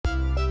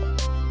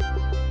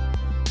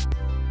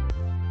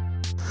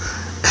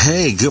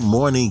Hey, good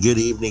morning, good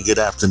evening, good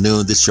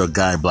afternoon. This is your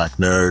guy, Black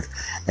Nerd,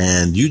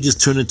 and you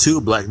just tuned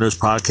into Black Nerds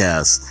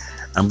Podcast.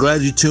 I'm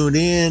glad you tuned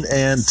in,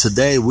 and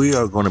today we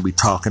are going to be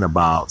talking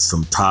about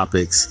some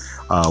topics.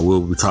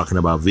 We'll be talking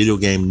about video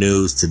game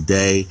news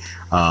today,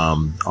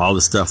 all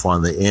the stuff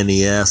on the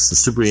NES, the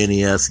Super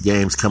NES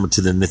games coming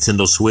to the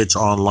Nintendo Switch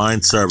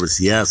online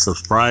service. Yeah,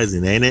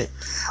 surprising, ain't it?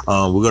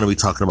 We're going to be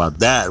talking about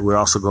that. We're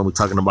also going to be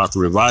talking about the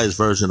revised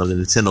version of the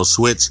Nintendo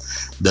Switch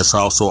that's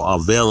also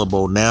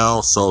available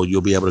now, so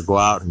you'll be able to go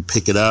out and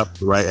pick it up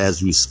right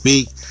as we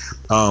speak.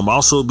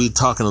 Also be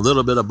talking a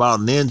little bit about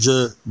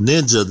Ninja,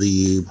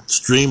 the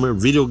streamer,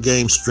 video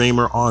game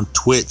streamer on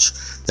Twitch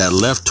that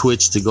left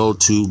Twitch to go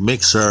to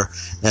Mixer,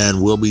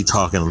 and we'll be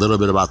talking a little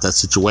bit about that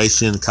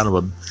situation, kind of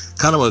a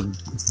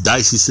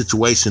dicey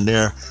situation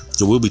there.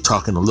 So we'll be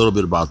talking a little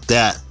bit about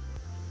that.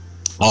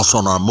 Also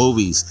on our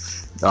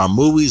movies,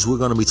 we're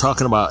going to be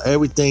talking about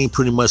everything,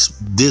 pretty much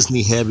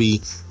Disney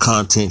heavy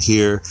content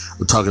here.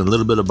 We're talking a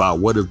little bit about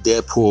what if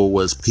Deadpool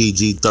was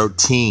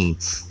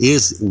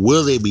PG-13.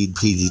 Will they be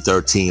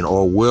PG-13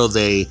 or will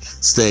they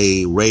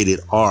stay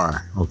rated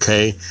R?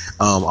 Okay.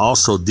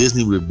 Also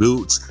Disney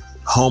reboots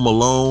Home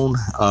Alone,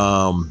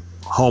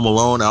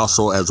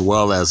 also, as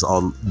well as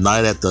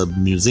Night at the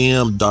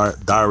Museum,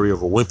 Diary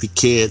of a Wimpy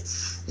Kid,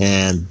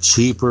 and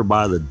Cheaper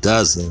by the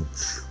Dozen.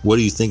 What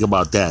do you think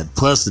about that?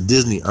 Plus, the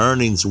Disney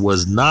earnings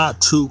was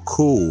not too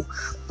cool.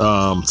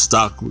 The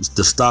stock was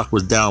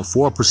down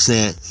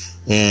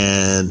 4%,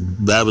 and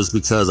that was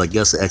because I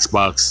guess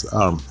X-Men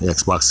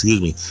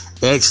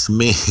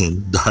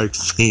Dark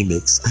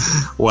Phoenix.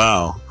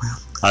 Wow,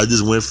 I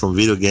just went from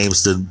video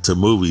games to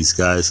movies,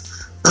 guys.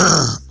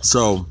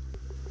 So,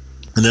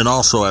 and then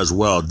also as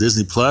well,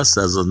 Disney Plus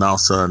are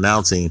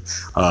announcing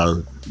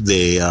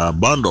the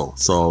bundle.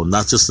 So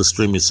not just the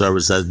streaming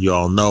service that you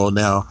all know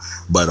now,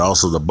 but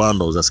also the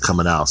bundles that's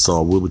coming out.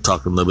 So we'll be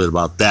talking a little bit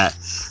about that.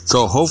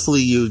 So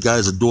hopefully you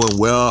guys are doing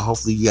well.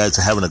 Hopefully you guys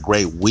are having a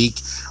great week.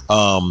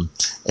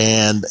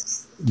 And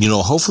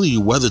hopefully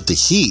you weathered the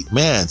heat.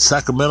 Man,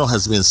 Sacramento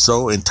has been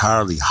so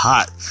entirely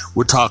hot.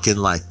 We're talking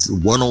like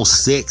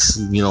 106,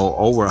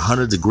 over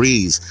 100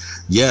 degrees.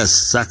 Yes,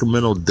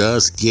 Sacramento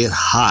does get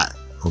hot.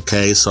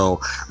 Okay,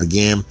 so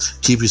again,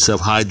 keep yourself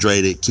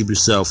hydrated, keep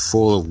yourself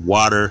full of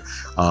water.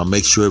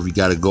 Make sure if you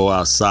got to go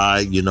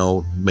outside,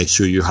 make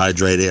sure you're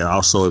hydrated. And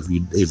also, if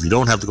you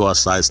don't have to go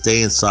outside,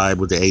 stay inside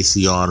with the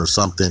AC on or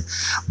something.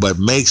 But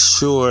make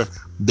sure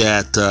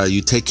that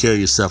you take care of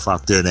yourself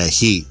out there in that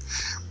heat.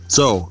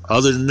 So,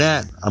 other than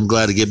that, I'm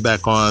glad to get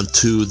back on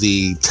to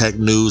the tech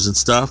news and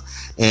stuff,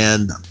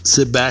 and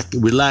sit back,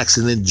 relax,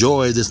 and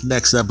enjoy this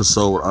next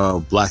episode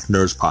of Black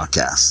Nerds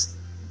Podcast.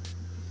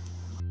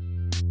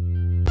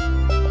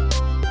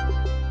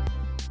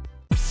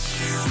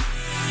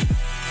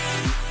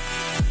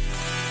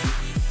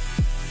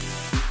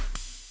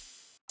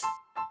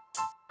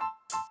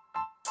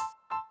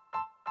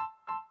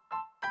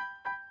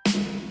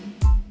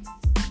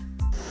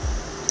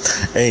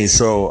 Hey,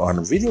 so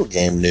on video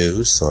game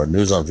news, or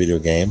news on video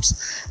games,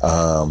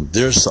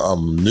 there's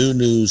some new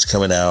news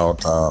coming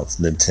out of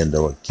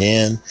Nintendo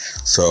again.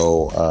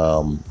 So,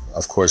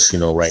 of course,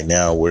 right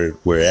now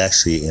we're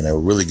actually in a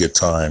really good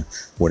time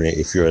when,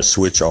 if you're a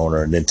Switch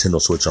owner, Nintendo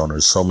Switch owner,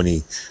 there's so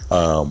many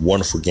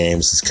wonderful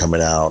games that's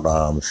coming out.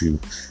 If you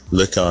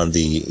look on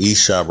the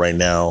eShop right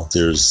now,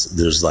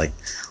 there's like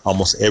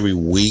almost every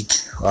week,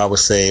 I would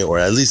say, or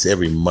at least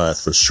every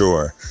month for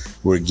sure,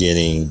 we're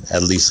getting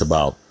at least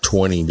about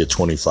 20 to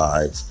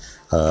 25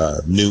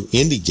 new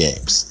indie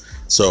games.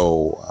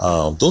 So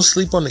don't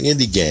sleep on the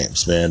indie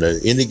games, man. The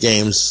indie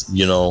games,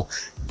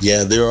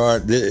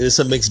 it's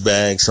a mixed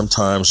bag.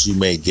 Sometimes you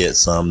may get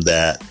some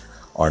that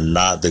are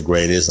not the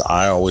greatest.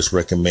 I always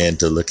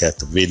recommend to look at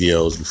the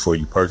videos before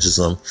you purchase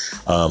them.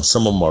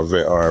 Some of them are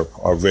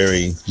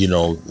very,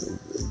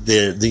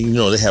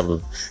 they have a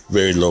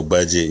very low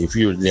budget. If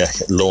you're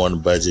low on the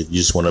budget, you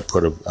just want to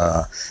put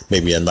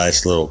maybe a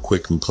nice little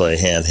quick and play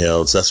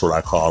handhelds. That's what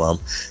I call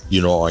them.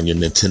 On your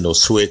Nintendo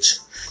Switch,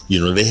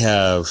 they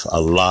have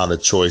a lot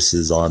of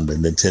choices on the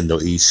Nintendo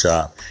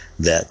eShop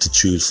that to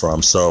choose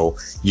from. So,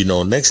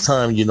 next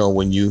time,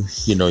 when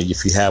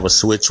if you have a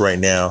Switch right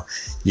now,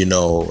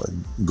 go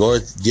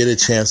get a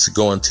chance to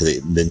go into the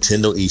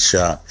Nintendo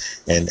eShop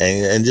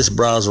and just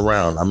browse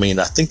around. I mean,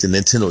 I think the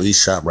Nintendo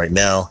eShop right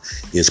now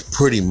is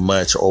pretty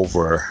much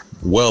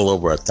well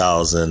over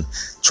 1,000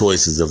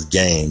 choices of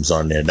games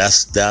on there.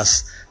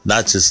 That's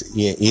not just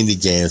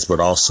indie games, but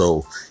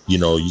also, you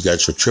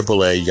got your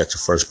AAA, you got your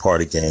first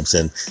party games.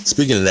 And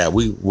speaking of that,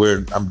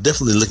 I'm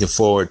definitely looking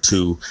forward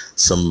to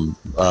some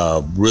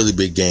really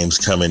big games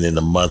coming in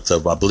the month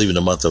of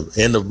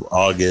end of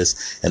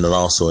August, and then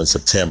also in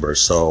September.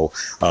 So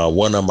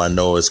one of them I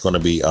know is going to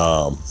be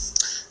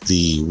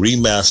the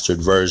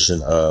remastered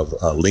version of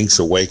Link's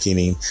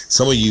Awakening.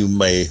 Some of you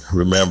may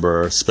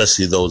remember,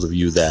 especially those of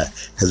you that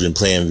has been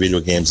playing video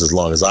games as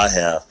long as I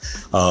have.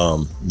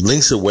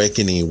 Link's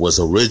Awakening was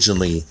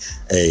originally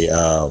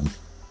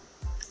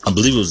I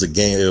believe it was a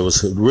game. It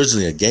was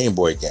originally a Game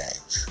Boy game.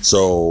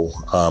 So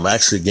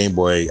actually Game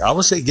Boy, I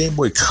would say Game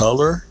Boy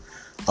Color.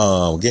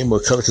 Game Boy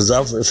Color,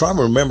 because if I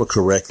remember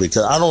correctly,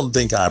 because I don't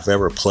think I've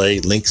ever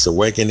played Link's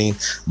Awakening,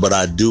 but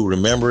I do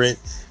remember it,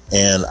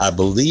 and I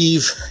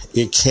believe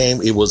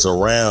it was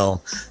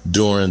around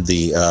during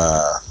the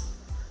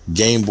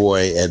Game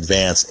Boy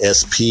Advance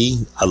SP.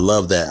 I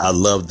love that. I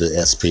love the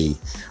SP.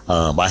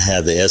 I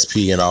had the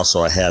SP, and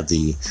also I had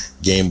the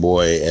Game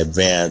Boy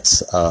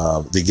Advance,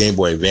 or Game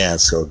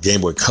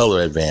Boy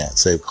Color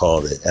Advance, they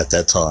called it at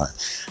that time.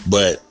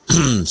 But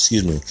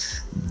excuse me,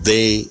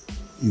 they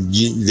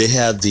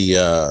had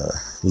the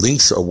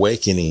Link's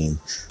Awakening,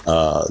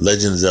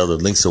 Legend of Zelda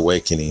Link's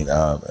Awakening,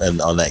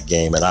 and on that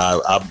game, and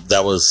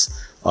that was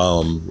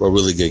a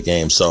really good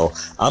game. So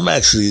I'm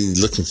actually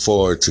looking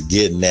forward to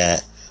getting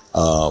that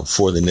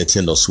for the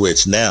Nintendo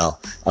Switch. Now,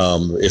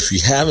 if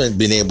you haven't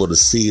been able to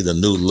see the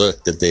new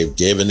look that they've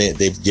given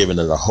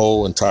it a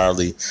whole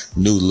entirely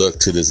new look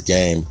to this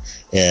game,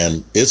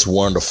 and it's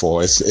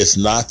wonderful. It's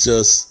not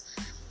just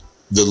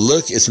the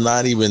look. It's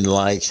not even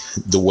like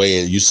the way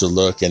it used to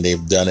look, and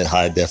they've done it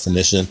high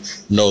definition.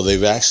 No,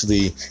 they've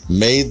actually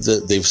made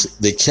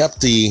they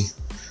kept the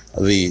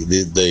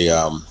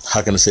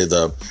how can I say,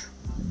 the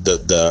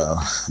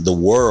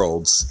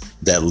worlds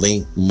that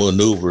Link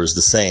maneuvers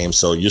the same.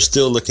 So you're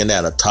still looking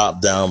at a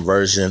top-down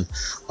version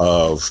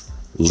of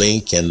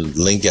Link, and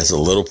Link as a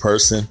little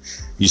person.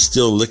 You're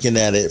still looking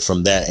at it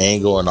from that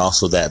angle and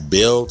also that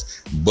build,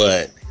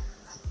 but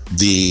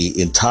the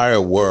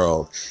entire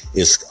world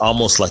is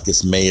almost like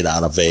it's made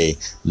out of a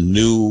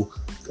new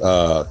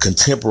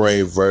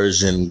contemporary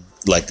version,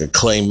 like a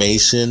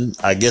claymation.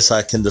 I guess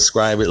I can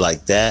describe it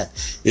like that.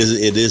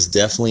 It is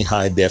definitely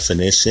high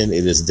definition.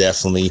 It is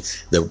definitely,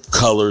 the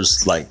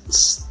colors like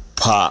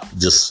pop,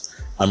 just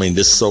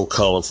so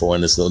colorful,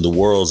 and the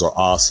worlds are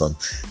awesome.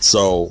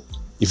 So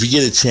if you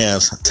get a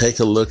chance, take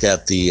a look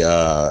at the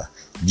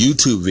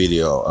YouTube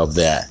video of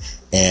that,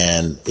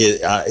 and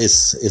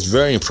it's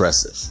very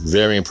impressive,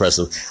 very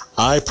impressive.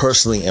 I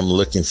personally am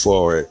looking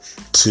forward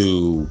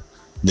to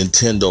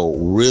Nintendo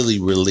really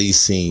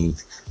releasing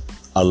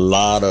a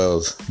lot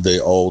of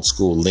the old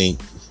school Link,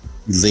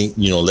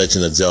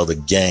 Legend of Zelda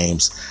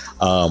games.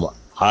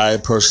 I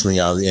personally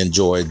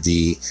enjoyed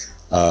the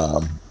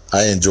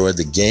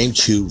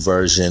GameCube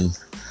version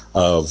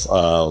of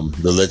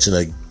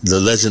the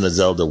Legend of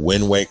Zelda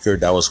Wind Waker.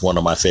 That was one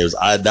of my favorites.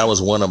 That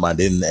was one of them I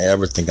didn't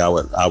ever think I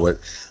would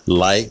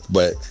like,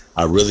 but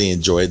I really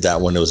enjoyed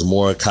that one. It was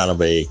more kind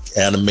of a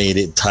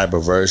animated type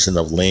of version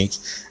of Link.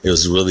 It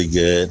was really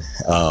good.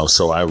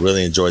 So I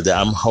really enjoyed that.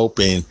 I'm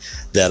hoping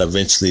that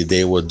eventually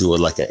they will do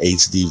like an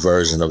HD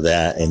version of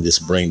that and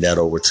just bring that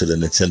over to the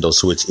Nintendo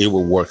Switch. It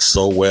will work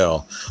so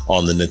well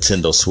on the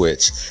Nintendo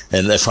Switch.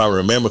 And if I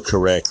remember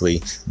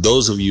correctly,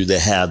 those of you that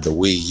had the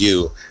Wii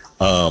U,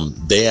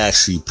 they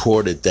actually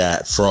ported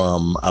that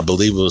from, I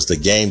believe it was the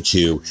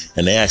GameCube,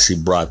 and they actually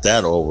brought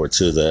that over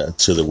to the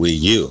Wii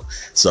U.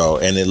 So,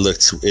 and it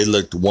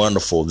looked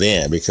wonderful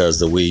then, because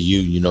the Wii U,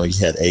 you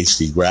had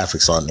HD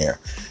graphics on there.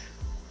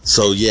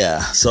 So yeah,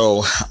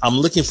 so I'm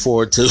looking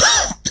forward to,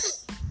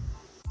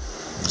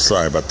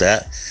 sorry about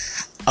that.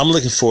 I'm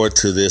looking forward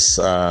to this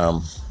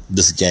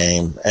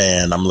game,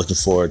 and I'm looking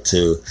forward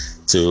to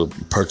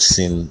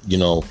purchasing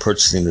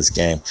this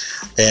game.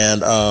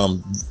 And,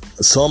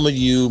 some of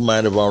you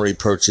might have already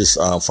purchased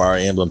Fire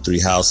Emblem Three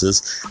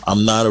Houses.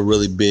 I'm not a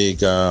really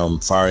big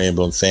Fire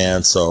Emblem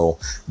fan,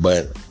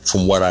 but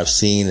from what I've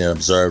seen and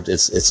observed,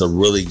 it's a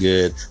really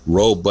good,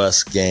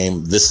 robust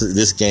game.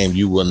 This game,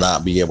 you will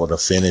not be able to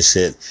finish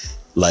it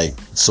like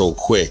so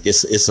quick.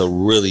 It's a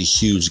really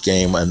huge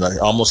game, and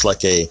almost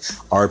like a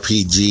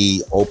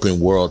RPG open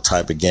world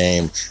type of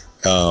game.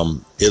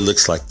 It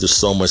looks like there's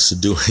so much to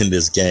do in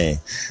this game.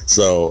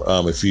 So,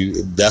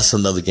 that's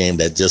another game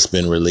that just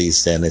been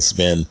released, and it's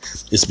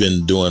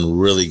been doing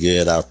really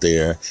good out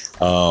there.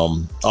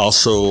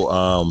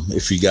 Also,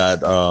 if you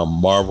got,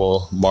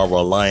 Marvel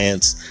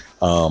Alliance,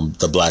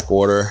 the Black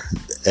Order,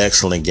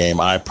 excellent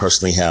game. I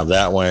personally have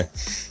that one,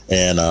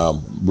 and,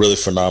 really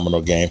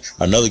phenomenal game.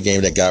 Another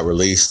game that got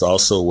released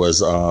also was,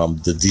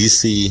 the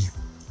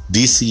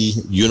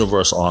DC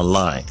Universe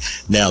Online.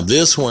 Now,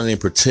 this one in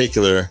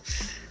particular,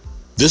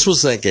 this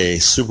was like a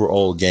super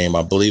old game.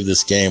 I believe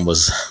this game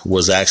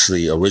was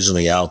actually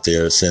originally out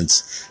there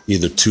since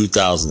either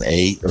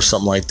 2008 or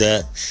something like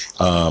that.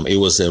 It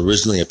was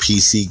originally a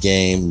PC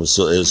game,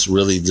 so it's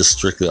really just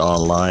strictly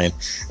online.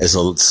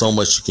 There's so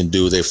much you can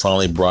do. They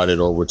finally brought it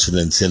over to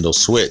the Nintendo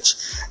Switch,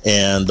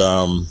 and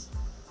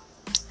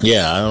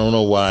yeah, I don't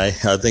know why.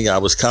 I think I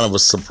was kind of a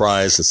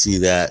surprise to see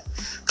that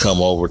come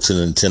over to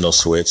the Nintendo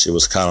Switch. It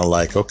was kind of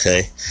like,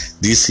 okay,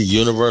 DC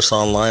Universe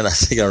Online, I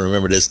think I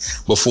remember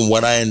this, but from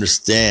what I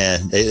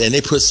understand, and they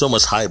put so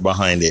much hype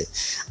behind it,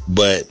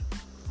 but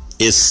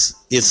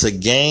it's a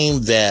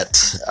game that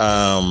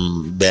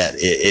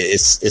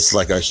it's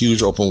like a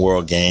huge open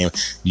world game.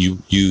 You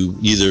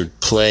either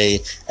play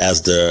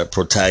as the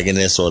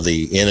protagonist or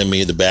the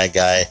enemy, the bad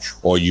guy,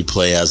 or you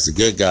play as the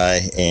good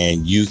guy,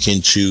 and you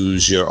can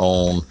choose your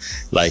own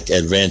like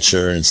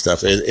adventure and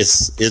stuff.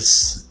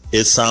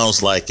 it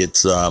sounds like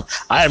it's, I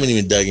haven't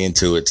even dug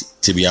into it,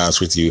 to be honest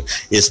with you.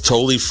 It's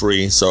totally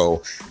free.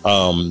 So,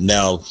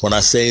 now when I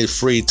say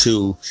free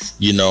too,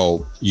 you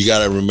know, you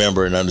got to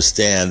remember and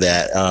understand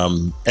that,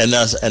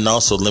 and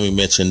also let me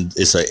mention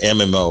it's a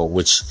MMO,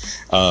 which,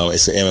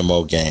 it's an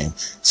MMO game.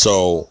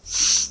 So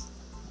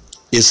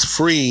it's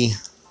free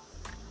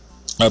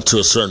up to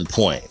a certain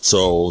point.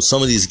 So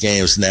some of these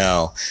games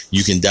now,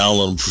 you can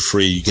download them for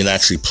free. You can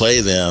actually play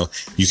them.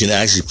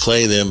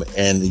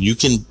 And you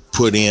can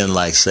put in,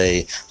 like,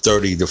 say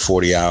 30 to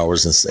 40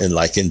 hours and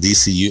like in the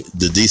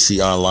DC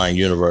Online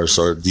universe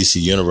or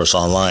DC Universe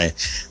Online,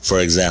 for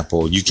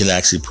example, you can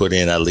actually put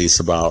in at least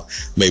about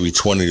maybe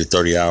 20 to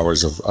 30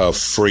 hours of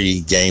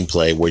free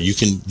gameplay where you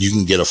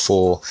can get a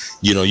full,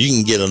 you know, you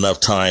can get enough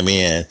time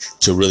in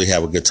to really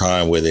have a good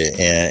time with it.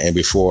 And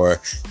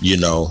before, you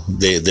know,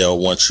 they'll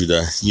want you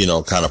to, you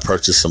know, kind of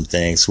purchase some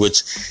things,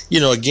 which, you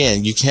know,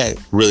 again, you can't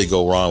really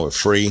go wrong with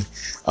free.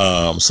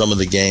 Some of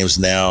the games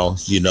now,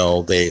 you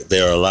know,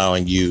 they're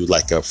allowing you,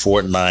 like a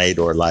Fortnite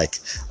or like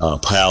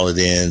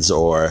Paladins,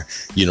 or,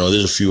 you know,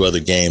 there's a few other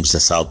games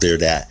that's out there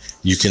that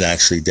you can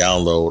actually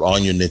download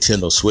on your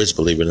Nintendo Switch,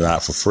 believe it or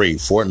not, for free.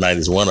 Fortnite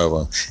is one of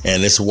them,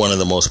 and it's one of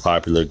the most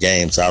popular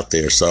games out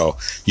there. So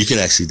you can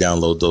actually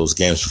download those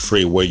games for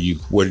free. Where you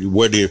hit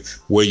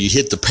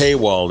the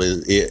paywall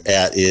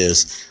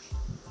is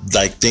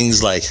like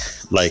things like,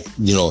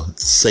 you know,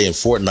 say in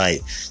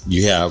Fortnite,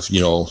 you have,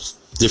 you know,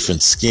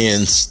 different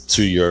skins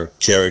to your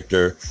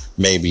character,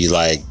 maybe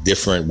like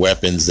different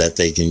weapons that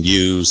they can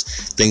use,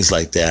 things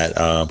like that.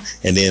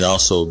 And then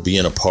also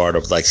being a part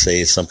of, like,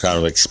 say, some kind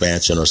of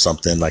expansion or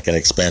something, like an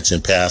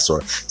expansion pass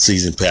or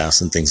season pass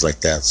and things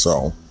like that.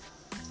 So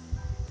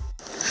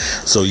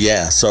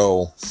yeah.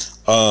 So,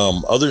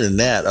 other than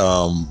that,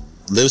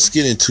 let's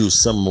get into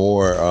some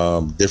more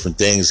different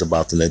things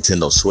about the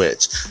Nintendo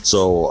Switch.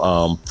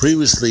 So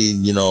previously,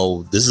 you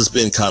know, this has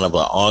been kind of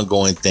an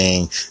ongoing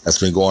thing that's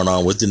been going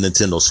on with the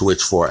Nintendo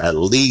Switch for at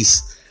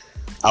least,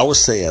 I would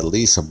say at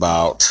least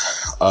about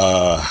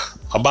a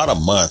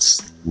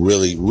month.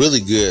 Really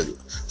good,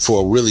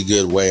 for a really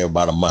good way,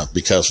 about a month.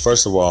 Because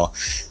first of all,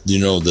 you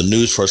know, the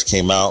news first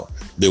came out.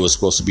 There was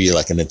supposed to be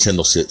like a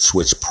Nintendo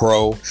Switch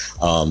Pro.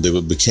 There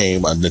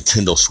became a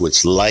Nintendo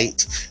Switch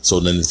Lite.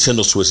 So the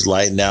Nintendo Switch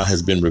Lite now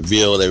has been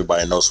revealed.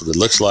 Everybody knows what it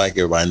looks like.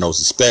 Everybody knows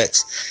the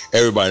specs.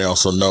 Everybody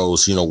also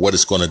knows, you know, what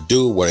it's going to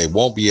do, what it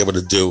won't be able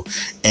to do.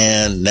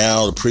 And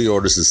now the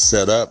pre-orders is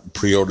set up.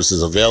 Pre-orders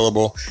is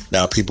available.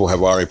 Now people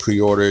have already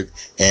pre-ordered,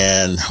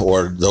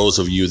 or those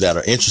of you that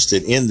are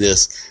interested in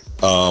this,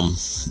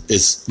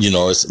 it's, you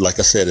know, it's like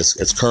I said,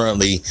 it's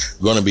currently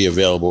going to be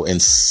available in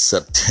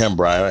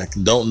September. I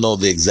don't know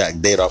the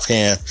exact date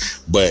offhand,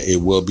 but it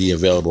will be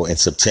available in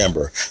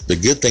September. The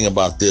good thing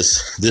about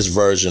this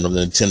version of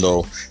the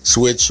Nintendo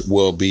Switch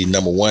will be,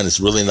 number one, it's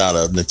really not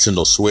a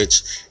Nintendo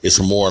Switch. It's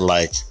more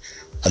like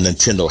a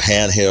Nintendo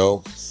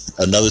handheld.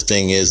 Another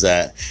thing is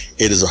that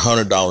it is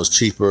 $100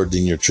 cheaper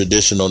than your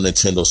traditional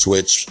Nintendo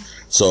Switch.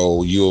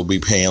 So you will be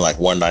paying like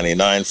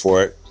 $199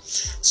 for it.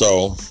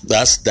 So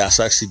that's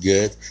actually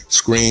good.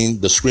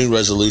 The screen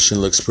resolution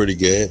looks pretty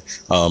good.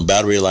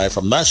 Battery life,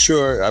 I'm not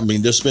sure. I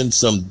mean, there's been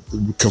some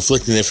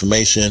conflicting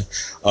information,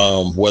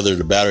 whether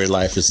the battery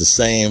life is the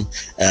same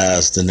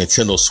as the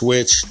Nintendo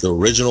Switch, the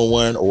original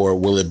one, or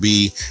will it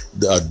be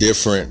a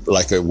different,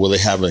 will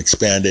it have an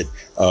expanded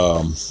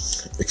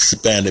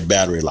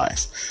battery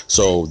life?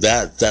 So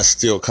that's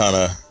still kind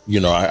of, you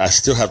know, I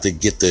still have to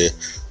get the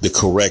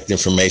correct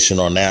information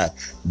on that,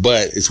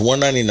 but it's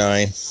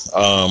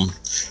 $199.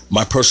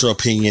 My personal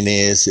opinion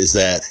is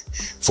that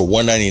for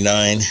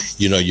 $199,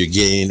 you know, you're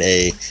getting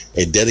a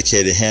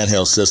dedicated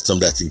handheld system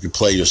that you can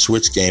play your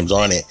Switch games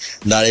on it.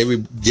 Not every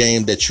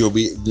game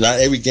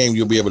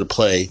you'll be able to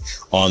play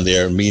on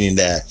there, meaning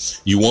that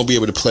you won't be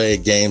able to play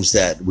games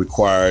that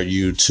require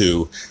you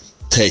to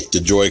take the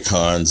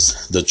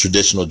Joy-Cons, the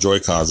traditional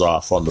Joy-Cons,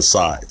 off on the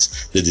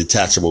sides, the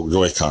detachable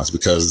Joy-Cons,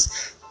 because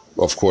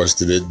of course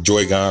the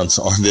Joy-Cons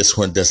on this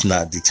one does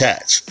not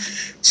detach.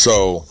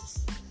 So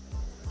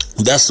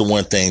that's the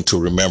one thing to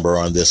remember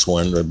on this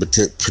one, a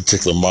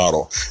particular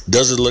model.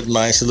 Does it look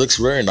nice? It looks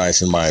very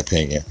nice, in my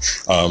opinion.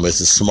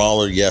 It's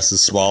smaller. Yes,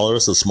 it's smaller.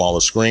 It's a smaller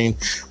screen,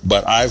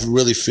 but I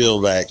really feel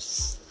like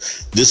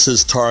this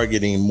is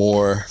targeting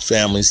more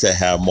families that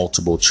have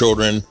multiple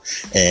children,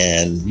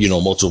 and, you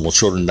know, multiple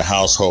children in the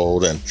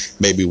household, and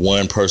maybe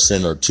one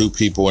person or two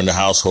people in the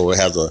household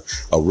has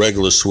a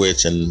regular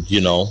Switch, and,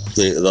 you know,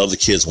 the other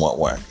kids want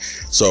one.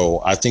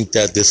 So I think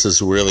that this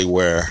is really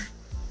where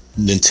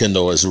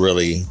Nintendo is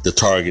really the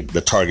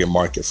target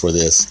market for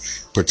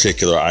this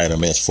particular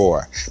item is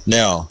for.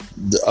 Now,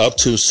 up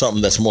to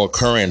something that's more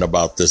current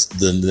about the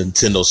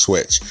Nintendo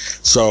Switch.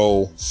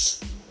 So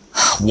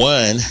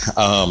one,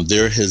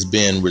 there has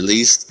been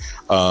released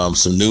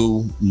some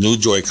new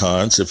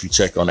Joy-Cons. If you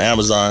check on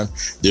Amazon,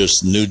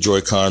 there's new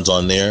Joy-Cons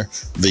on there.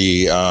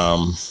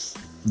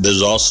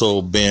 There's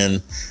also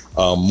been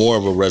more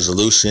of a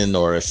resolution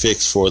or a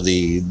fix for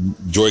the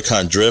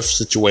Joy-Con drift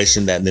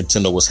situation that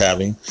Nintendo was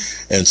having.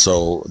 And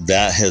so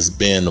that has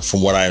been,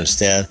 from what I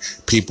understand,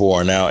 people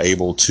are now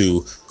able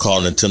to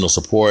call Nintendo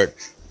support,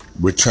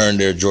 return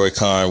their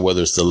Joy-Con,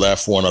 whether it's the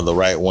left one or the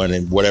right one,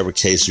 in whatever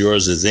case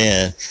yours is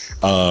in,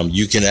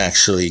 you can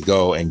actually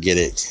go and get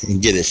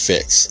it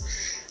fixed.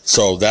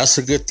 So that's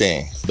a good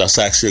thing. That's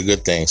actually a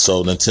good thing.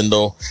 So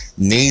Nintendo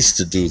needs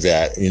to do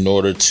that in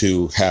order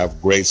to have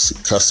great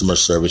customer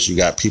service. You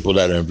got people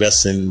that are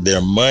investing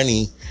their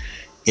money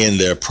in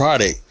their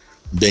product.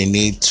 They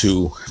need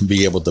to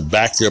be able to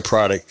back their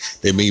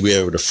product. They may be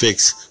able to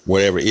fix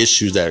whatever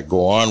issues that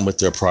go on with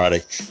their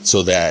product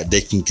so that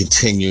they can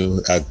continue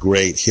a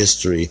great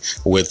history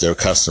with their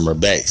customer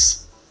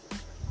base.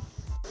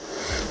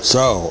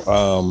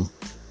 So,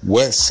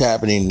 what's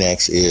happening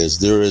next is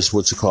there is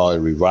what you call a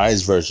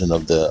revised version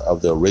of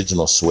the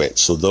original Switch.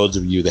 So those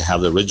of you that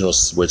have the original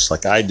Switch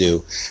like I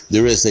do,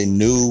 there is a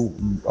new,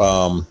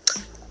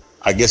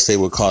 I guess they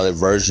would call it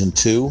version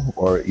 2,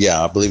 or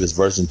I believe it's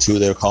version 2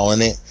 they're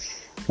calling it.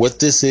 What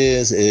this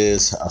is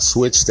a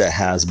Switch that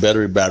has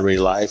better battery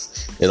life.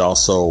 It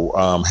also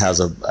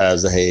has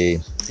a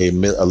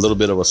little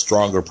bit of a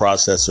stronger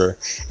processor,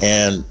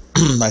 and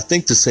I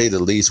think, to say the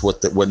least,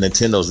 what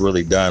Nintendo's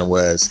really done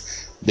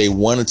was they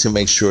wanted to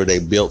make sure they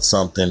built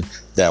something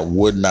that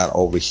would not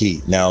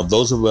overheat. Now,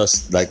 those of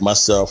us like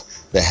myself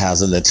that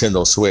has a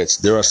Nintendo Switch,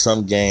 there are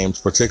some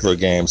games, particular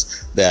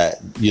games, that,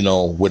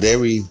 with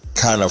every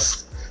kind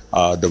of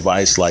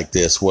device like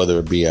this, whether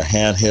it be a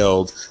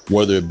handheld,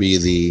 whether it be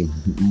the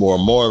more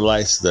or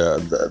less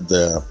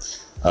the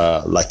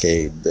like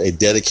a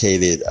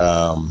dedicated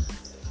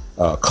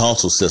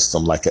console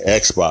system like an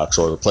Xbox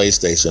or the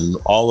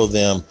PlayStation, all of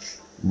them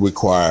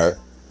require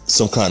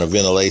some kind of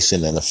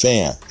ventilation and a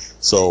fan.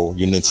 So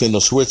your Nintendo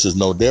Switch is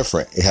no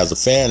different. It has a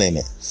fan in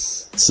it.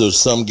 So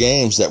some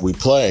games that we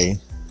play,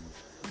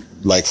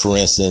 like for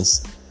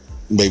instance,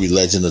 maybe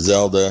Legend of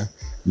Zelda,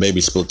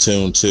 maybe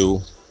Splatoon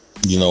 2,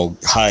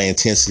 high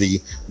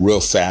intensity,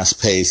 real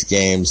fast paced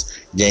games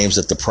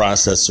that the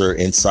processor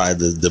inside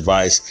the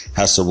device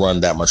has to run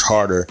that much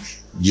harder.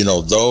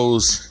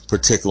 Those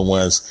particular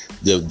ones,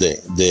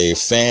 the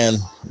fan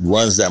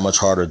runs that much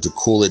harder to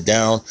cool it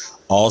down.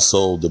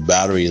 Also, the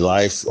battery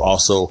life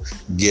also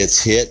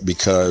gets hit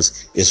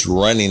because it's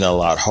running a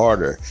lot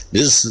harder.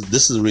 This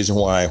is the reason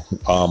why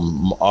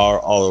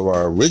all of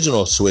our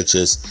original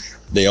Switches,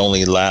 they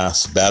only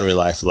battery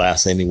life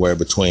lasts anywhere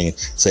between,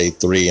 say,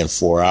 3 and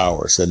 4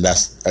 hours. And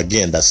that's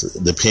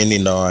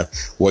depending on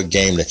what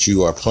game that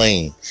you are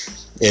playing.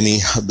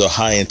 The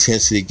high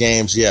intensity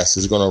games, yes,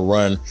 it's going to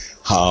run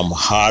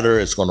hotter.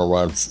 It's going to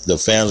run, the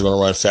fan's going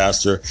to run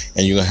faster,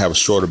 and you're going to have a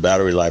shorter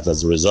battery life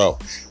as a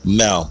result.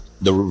 Now,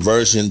 the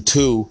version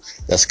 2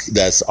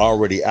 that's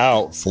already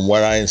out, from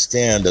what I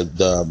understand,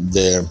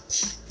 the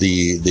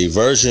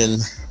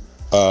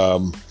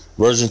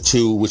version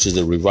 2, which is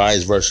a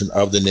revised version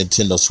of the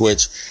Nintendo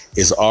Switch,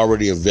 is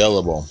already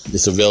available.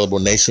 It's available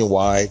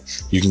nationwide.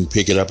 You can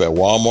pick it up at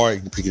Walmart.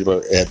 You can pick it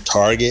up at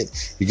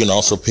Target. You can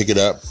also pick it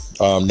up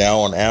now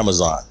on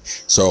Amazon.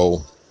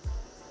 So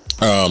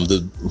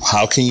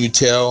how can you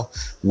tell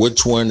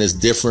which one is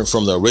different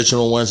from the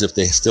original ones if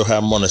they still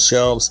have them on the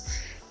shelves?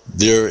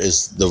 There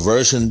is the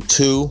version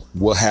 2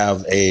 will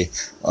have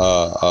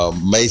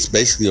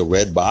basically a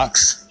red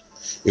box.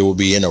 It will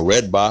be in a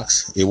red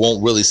box. It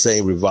won't really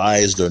say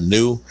revised or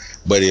new,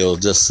 but it'll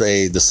just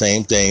say the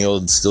same thing.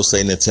 It'll still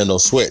say Nintendo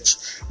Switch,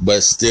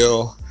 but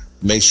still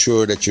make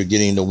sure that you're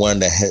getting the one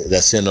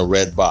that's in a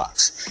red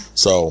box.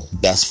 So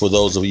that's for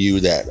those of you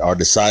that are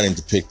deciding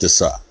to pick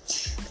this up.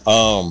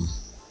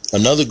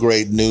 Another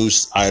great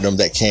news item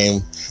that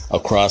came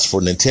across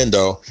for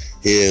Nintendo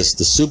is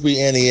the Super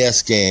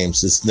NES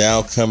games. It's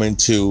now coming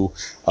to,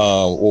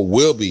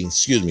 will be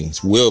coming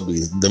to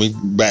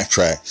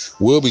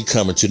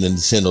the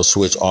Nintendo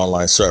Switch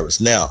online service.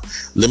 Now,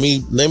 let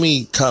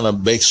me kind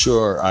of make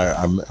sure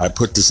I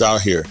put this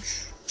out here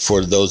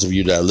for those of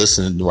you that are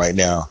listening right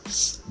now.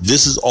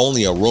 This is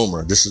only a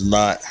rumor. Has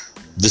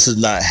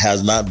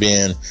not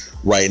been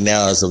right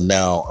now, as of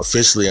now,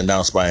 officially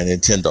announced by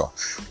Nintendo.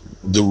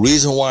 The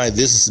reason why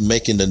this is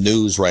making the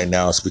news right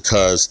now is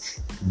because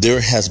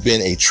there has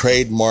been a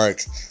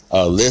trademark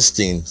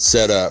listing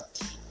set up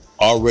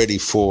already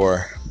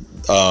for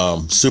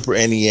Super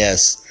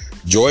NES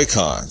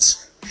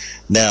Joy-Cons.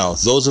 Now,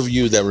 those of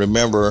you that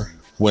remember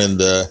when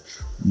the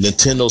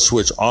Nintendo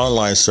Switch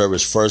online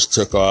service first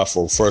took off,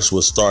 or first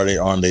was started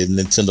on the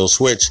Nintendo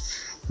Switch,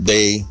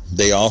 they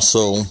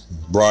also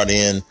brought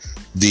in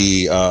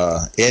the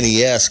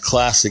NES,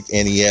 classic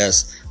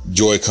NES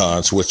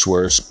Joy-Cons, which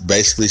were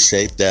basically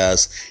shaped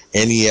as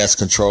NES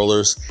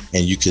controllers,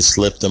 and you could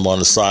slip them on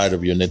the side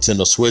of your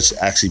Nintendo Switch,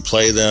 actually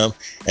play them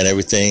and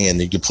everything,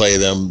 and you could play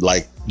them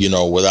like,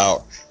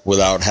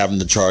 without having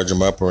to charge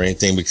them up or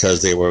anything,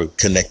 because they were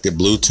connected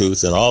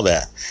Bluetooth and all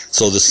that.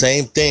 So the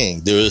same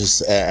thing, there is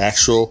an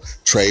actual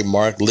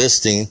trademark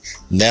listing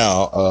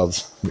now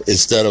of,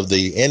 instead of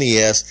the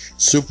NES,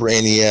 Super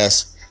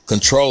NES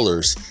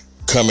controllers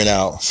coming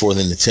out for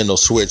the Nintendo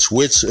Switch,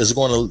 which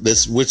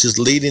is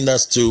leading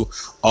us to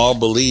all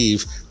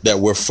believe that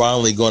we're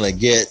finally going to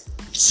get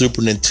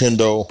Super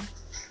Nintendo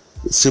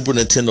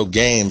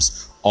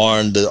games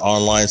on the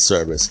online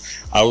service.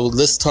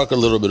 Let's talk a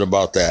little bit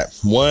about that.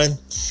 One,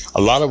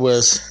 a lot of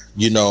us,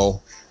 when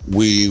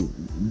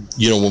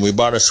we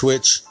bought a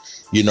Switch,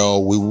 we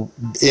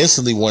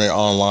instantly wanted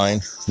online.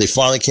 They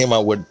finally came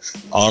out with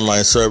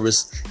online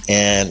service,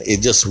 and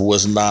it just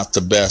was not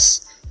the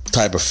best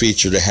type of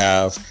feature to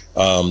have.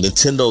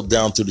 Nintendo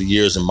down through the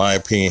years, in my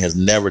opinion, has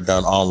never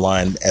done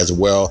online as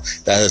well.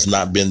 That has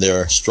not been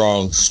their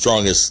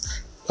strongest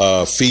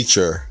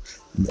feature.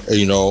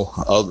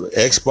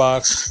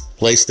 Xbox,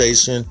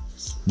 PlayStation,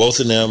 both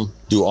of them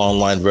do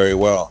online very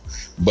well.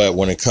 But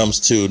when it comes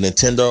to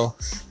Nintendo,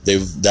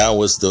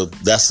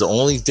 that's the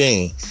only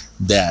thing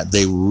that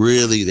they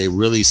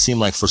really seem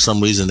like, for some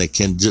reason, they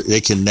can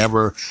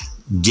never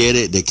get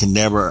it. They can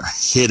never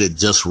hit it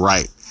just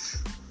right.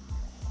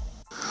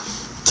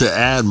 To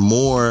add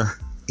more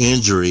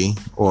injury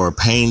or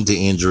pain to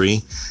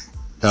injury,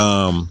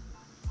 the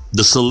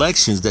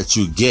selections that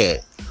you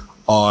get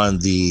on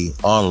the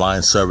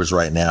online service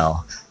right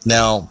now.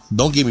 Now,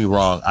 don't get me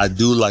wrong. I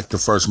do like the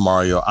first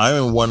Mario. I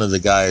am one of the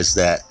guys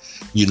that,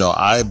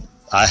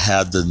 I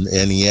had the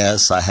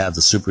NES, I had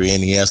the Super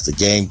NES, the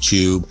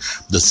GameCube,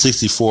 the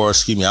 64.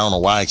 Excuse me, I don't know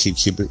why I keep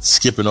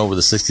skipping over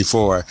the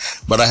 64,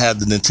 but I had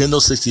the Nintendo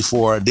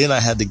 64. Then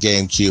I had the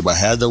GameCube, I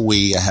had the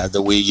Wii, I had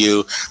the Wii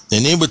U,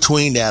 and in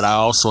between that, I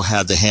also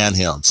had the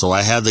handheld. So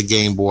I had the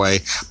Game Boy,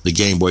 the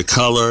Game Boy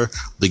Color,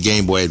 the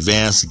Game Boy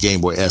Advance, the Game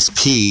Boy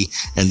SP,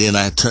 and then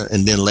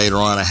later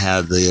on I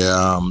had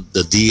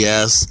the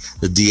DS,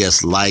 the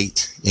DS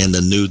Lite, and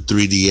the new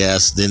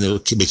 3DS. Then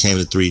it became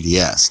the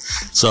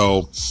 3DS.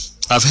 So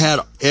I've had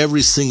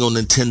every single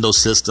Nintendo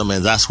system,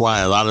 and that's why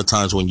a lot of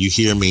times when you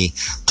hear me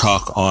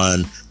talk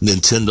on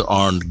Nintendo,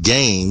 on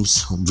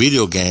games,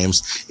 video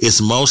games, it's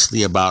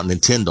mostly about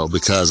Nintendo,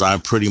 because I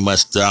pretty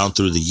much down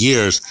through the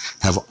years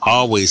have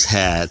always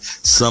had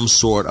some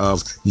sort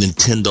of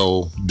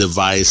Nintendo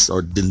device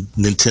or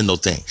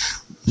Nintendo thing.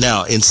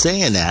 Now, in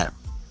saying that,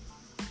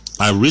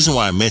 the reason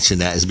why I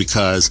mentioned that is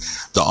because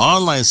the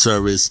online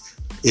service,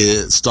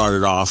 it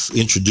started off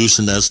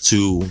introducing us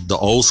to the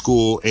old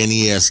school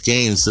NES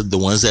games, the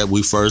ones that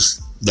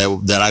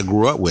that I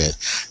grew up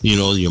with.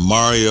 Your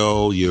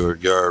Mario, your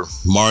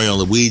Mario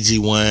and Luigi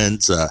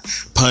ones,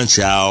 Punch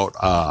Out,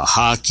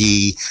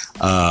 hockey,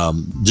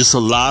 just a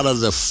lot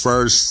of the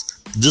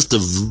first,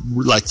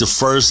 the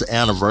first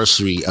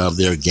anniversary of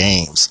their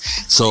games.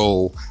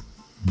 So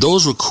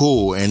those were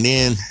cool. And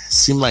then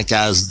seemed like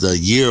as the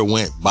year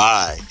went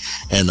by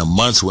and the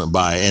months went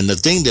by, and the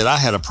thing that I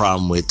had a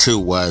problem with too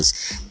was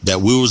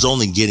that we was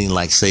only getting,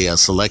 like, say, a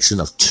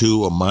selection of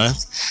 2 a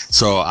month.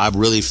 So I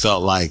really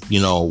felt like,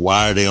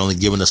 why are they only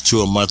giving us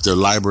 2 a month? Their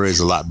library is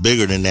a lot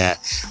bigger than that.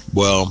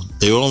 Well,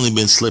 they've only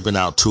been slipping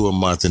out 2 a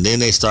month, and then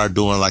they started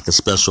doing like a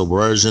special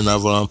version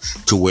of them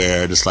to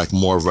where it's like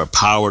more of a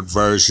powered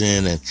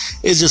version, and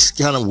it's just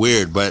kind of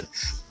weird. But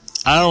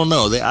I don't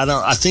know.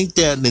 I think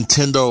that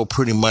Nintendo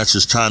pretty much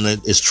is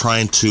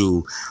trying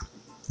to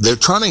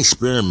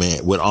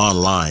experiment with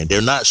online.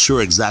 They're not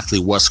sure exactly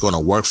what's going to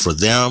work for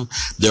them.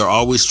 They're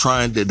always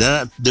trying to,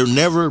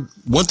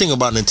 one thing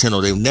about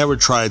Nintendo, they've never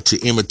tried to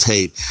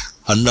imitate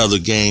another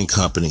game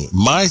company.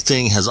 My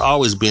thing has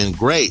always been,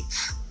 great,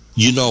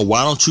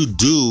 why don't you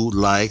do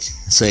like,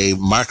 say,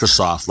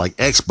 Microsoft, like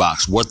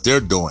Xbox, what they're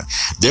doing?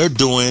 They're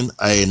doing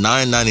a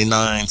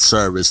 $9.99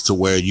 service to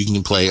where you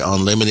can play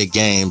unlimited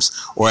games,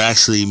 or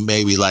actually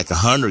maybe like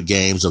 100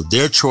 games of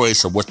their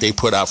choice of what they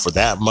put out for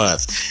that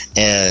month.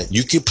 And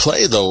you can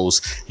play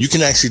those. You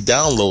can actually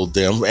download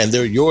them, and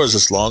they're yours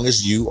as long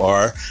as you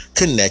are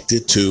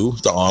connected to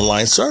the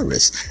online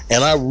service.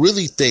 And I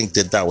really think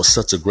that was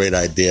such a great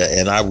idea.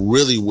 And I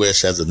really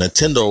wish, as a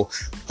Nintendo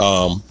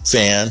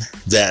fan,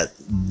 that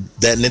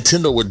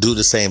Nintendo would do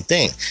the same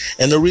thing.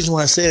 And the reason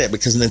why I say that,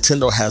 because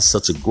Nintendo has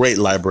such a great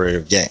library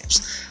of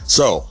games.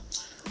 So,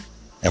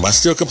 am I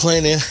still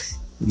complaining?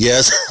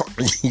 Yes.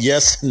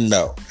 Yes,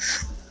 no.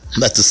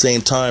 At the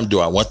same time, do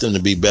I want them to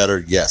be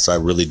better? Yes, I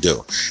really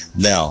do.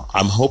 Now,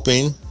 I'm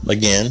hoping,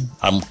 again,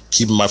 I'm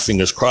keeping my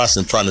fingers crossed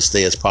and trying to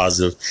stay as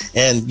positive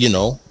and,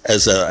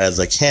 as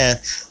I can.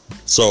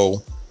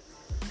 So,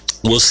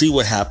 we'll see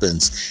what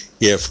happens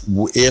if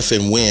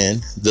and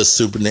when the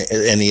Super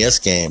NES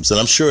games, and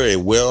I'm sure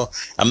it will.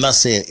 I'm not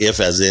saying if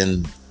as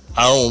in,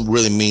 I don't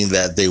really mean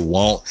that they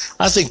won't.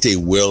 I think they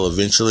will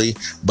eventually,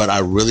 but I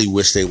really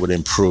wish they would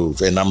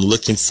improve, and I'm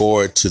looking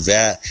forward to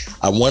that.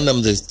 I want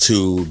them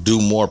to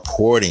do more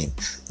porting.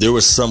 There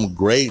were some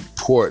great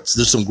ports.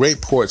 There's some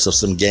great ports of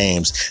some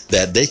games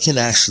that they can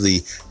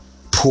actually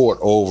port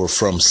over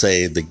from,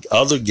 say, the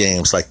other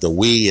games like the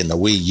Wii and the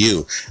Wii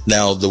U.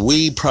 Now, the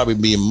Wii probably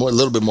be a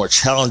little bit more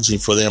challenging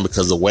for them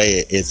because the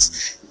way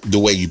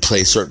you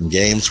play certain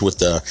games with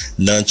the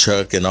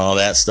nunchuck and all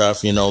that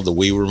stuff, the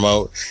Wii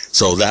remote.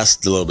 So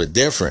that's a little bit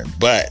different.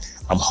 But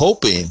I'm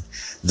hoping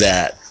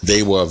that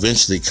they will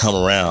eventually come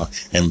around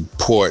and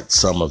port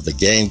some of the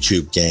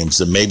GameCube games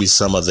and maybe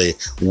some of the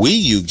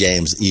Wii U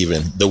games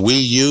even. The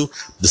Wii U,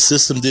 the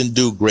system didn't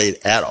do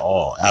great at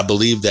all. I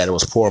believe that it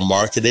was poor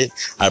marketed.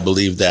 I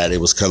believe that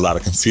it was a lot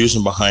of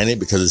confusion behind it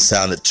because it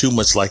sounded too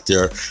much like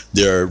their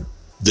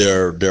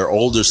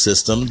older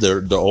system,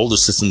 the older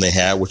system they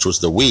had, which was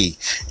the Wii.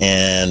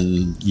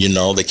 And, you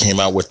know, they came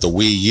out with the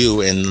Wii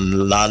U,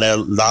 and not a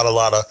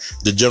lot of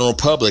the general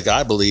public,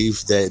 I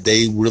believe, that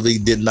they really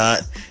did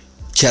not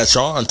catch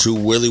on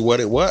to really what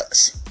it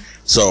was.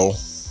 So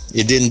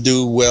it didn't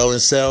do well in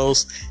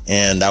sales,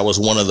 and that was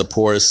one of the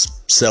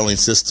poorest selling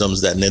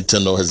systems that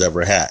Nintendo has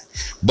ever had.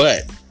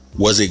 But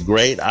was it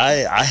great?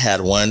 I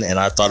had one, and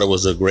I thought it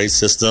was a great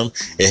system.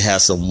 It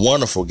had some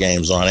wonderful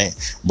games on it,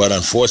 but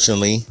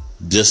unfortunately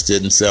just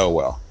didn't sell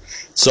well.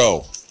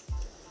 So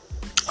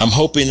I'm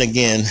hoping,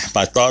 again,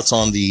 my thoughts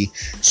on the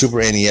Super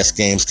NES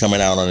games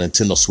coming out on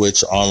Nintendo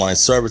Switch online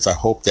service, I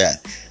hope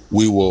that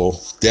we will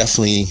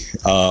definitely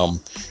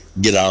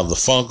get out of the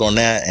funk on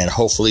that, and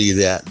hopefully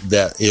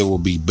that it will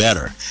be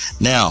better.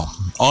 Now,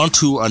 on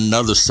to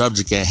another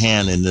subject at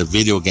hand in the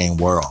video game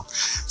world.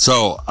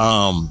 So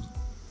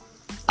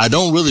I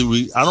don't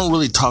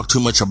really talk too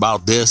much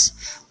about this,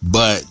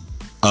 but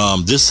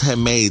this had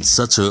made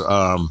such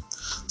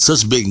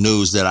big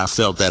news that I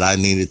felt that I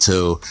needed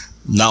to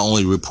not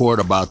only report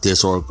about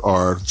this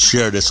or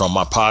share this on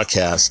my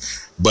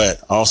podcast,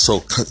 but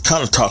also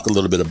kind of talk a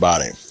little bit about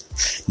it.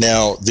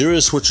 Now, there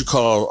is what you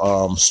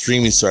call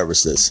streaming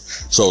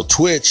services. So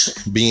Twitch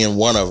being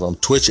one of them.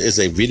 Twitch is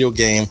a video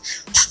game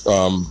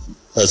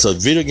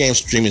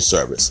streaming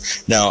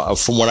service. Now,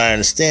 from what I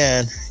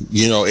understand,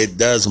 you know, it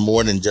does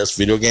more than just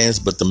video games,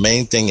 but the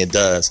main thing it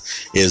does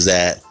is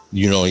that,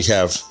 you know, you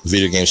have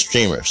video game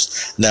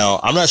streamers. Now,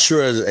 I'm not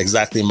sure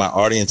exactly my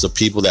audience of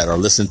people that are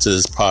listening to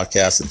this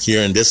podcast and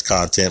hearing this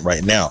content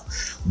right now,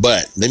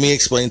 but let me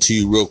explain to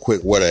you real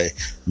quick what a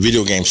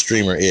video game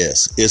streamer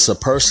is. It's a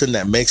person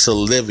that makes a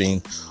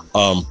living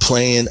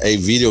playing a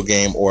video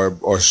game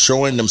or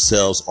showing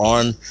themselves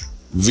on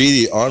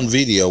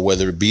video,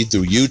 whether it be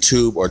through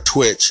YouTube or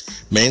Twitch,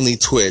 mainly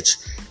Twitch,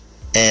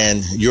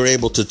 and you're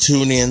able to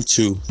tune in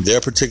to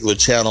their particular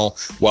channel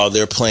while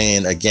they're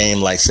playing a game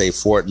like, say,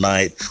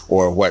 Fortnite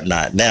or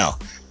whatnot. Now,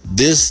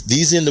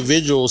 these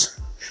individuals,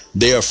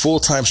 they are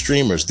full-time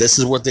streamers. This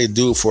is what they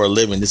do for a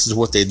living. This is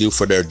what they do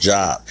for their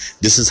job.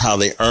 This is how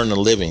they earn a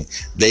living.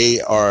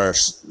 They are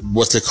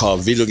what they call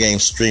video game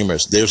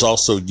streamers. There's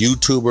also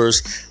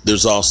YouTubers.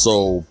 There's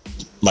also,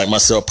 like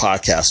myself,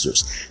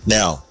 podcasters.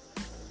 Now,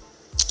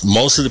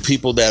 most of the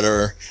people that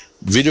are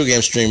video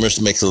game streamers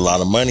make a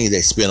lot of money.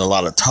 They spend a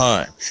lot of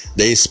time.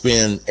 They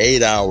spend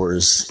 8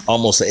 hours,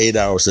 almost 8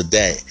 hours a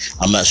day.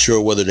 I'm not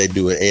sure whether they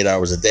do it 8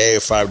 hours a day or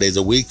 5 days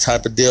a week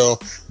type of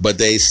deal, but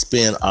they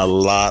spend a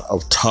lot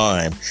of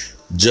time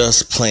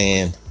just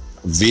playing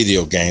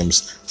video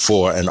games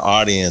for an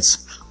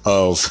audience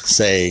of,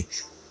 say,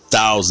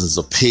 thousands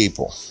of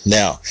people.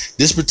 Now,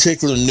 this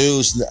particular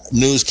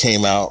news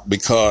came out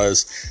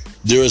because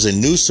there is a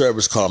new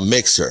service called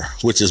Mixer,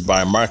 which is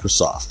by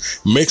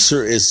Microsoft.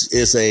 Mixer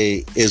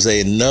is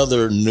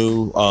another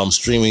new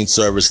streaming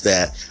service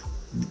that,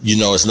 you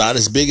know, it's not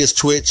as big as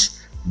Twitch,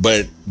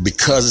 but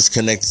because it's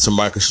connected to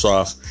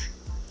Microsoft,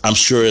 I'm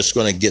sure it's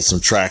going to get some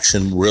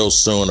traction real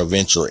soon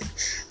eventually.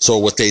 So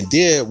what they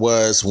did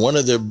was, one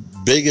of the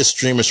biggest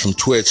streamers from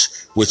Twitch,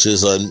 which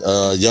is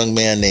a young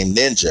man named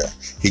Ninja.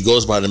 He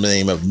goes by the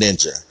name of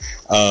Ninja.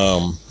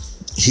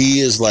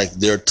 He is like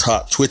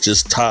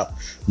Twitch's top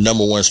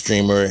 #1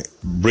 streamer,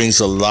 brings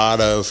a lot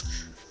of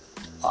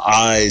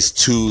eyes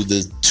to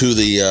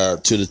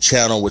the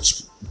channel,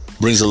 which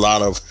brings a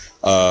lot of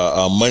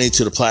money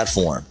to the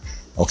platform.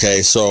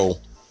 Okay, so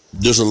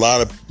there's a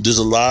lot of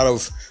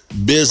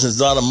business,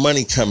 a lot of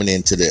money coming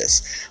into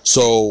this.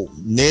 So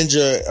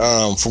Ninja,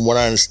 from what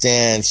I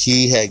understand,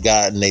 he had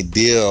gotten a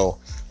deal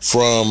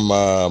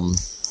from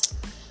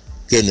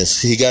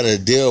he got a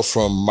deal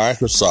from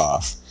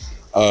Microsoft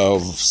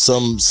of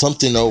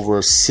something over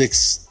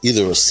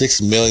either a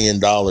 $6 million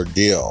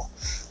deal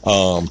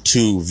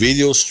to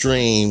video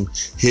stream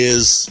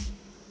his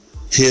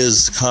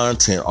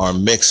content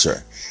on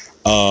Mixer.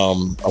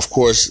 Of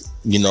course,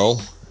 you know,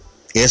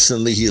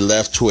 instantly he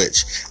left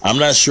Twitch. I'm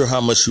not sure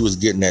how much he was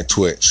getting at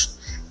Twitch,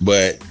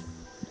 but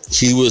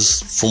he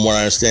was, from what I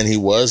understand, he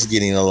was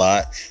getting a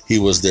lot. He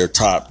was their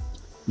top,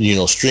 you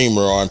know,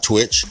 streamer on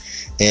Twitch,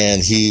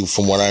 and he,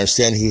 from what I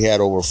understand, he had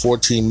over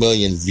 14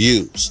 million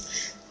views.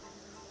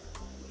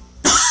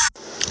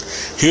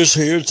 Here's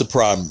the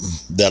problem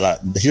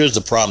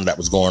that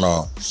was going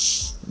on.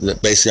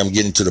 Basically, I'm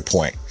getting to the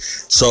point.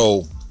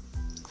 So,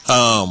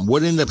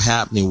 what ended up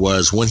happening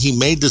was, when he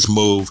made this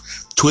move,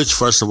 Twitch,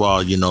 first of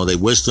all, you know, they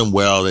wished him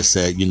well. They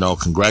said, you know,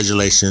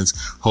 congratulations.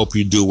 Hope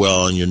you do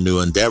well in your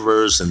new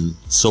endeavors, and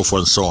so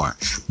forth and so on.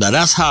 Now,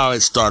 that's how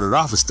it started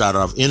off. It started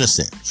off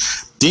innocent.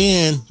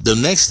 Then the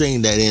next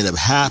thing that ended up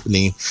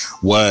happening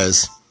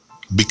was,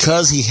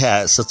 because he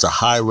had such a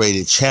high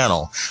rated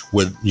channel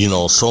with, you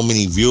know, so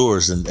many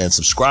viewers and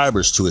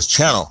subscribers to his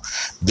channel,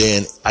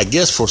 then I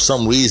guess for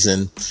some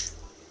reason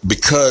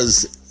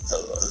because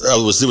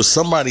there was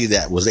somebody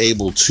that was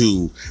able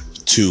to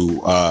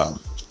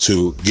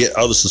get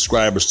other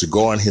subscribers to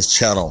go on his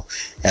channel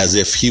as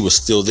if he was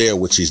still there,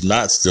 which he's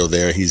not still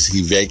there.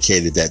 He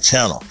vacated that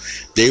channel.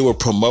 They were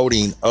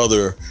promoting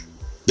other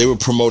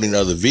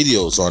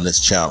videos on this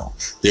channel.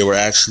 They were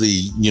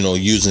actually,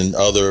 using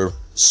other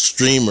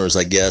streamers,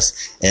 I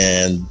guess,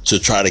 and to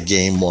try to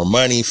gain more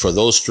money for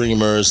those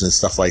streamers and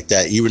stuff like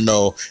that, even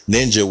though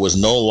Ninja was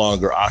no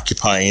longer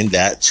occupying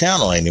that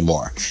channel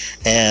anymore,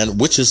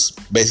 and which is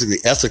basically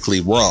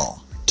ethically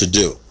wrong to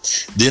do.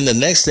 Then the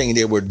next thing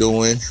they were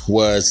doing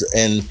was,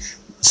 and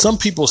some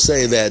people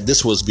say that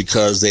this was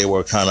because they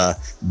were kind of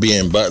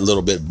being a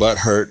little bit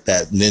butthurt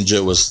that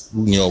Ninja was,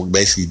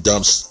 basically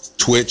dumps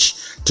Twitch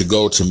to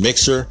go to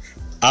Mixer.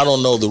 I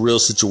don't know the real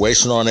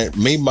situation on it.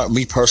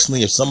 Me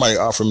personally, if somebody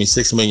offered me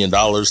 $6 million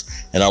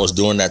and I was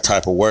doing that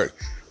type of work,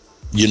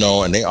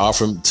 and they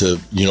offered to,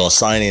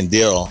 sign in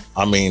deal,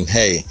 I mean,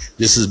 hey,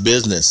 this is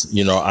business.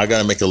 I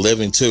got to make a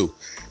living too.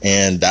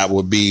 And I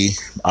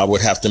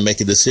would have to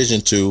make a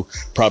decision to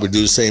probably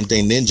do the same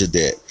thing Ninja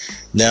did.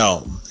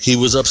 Now, he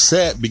was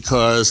upset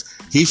because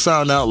he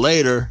found out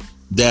later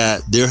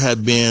that there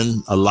had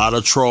been a lot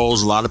of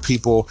trolls, a lot of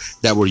people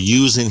that were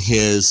using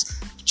his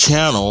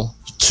channel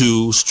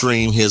to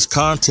stream his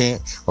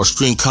content or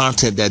stream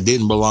content that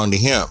didn't belong to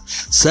him.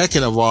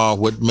 Second of all,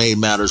 what made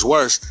matters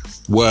worse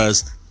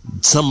was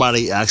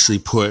somebody actually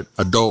put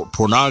adult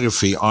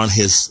pornography on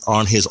his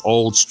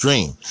old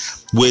stream,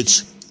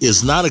 which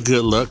is not a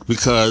good look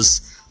because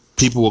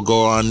people will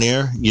go on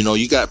there.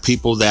 You got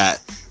people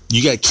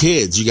you got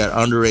kids, you got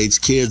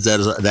underage kids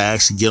that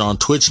actually get on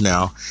Twitch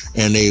now,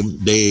 and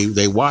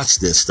they watch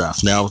this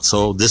stuff now.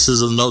 So this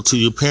is a note to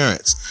your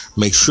parents.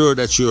 Make sure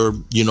that you're,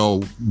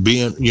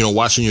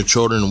 watching your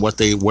children and what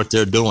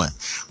they're doing.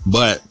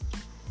 But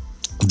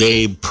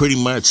they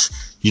pretty much,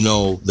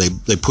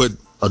 they put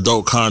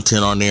adult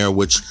content on there,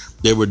 which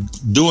they were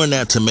doing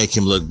that to make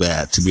him look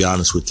bad, to be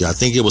honest with you. I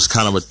think it was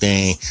kind of a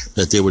thing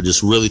that they were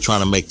just really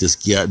trying to make this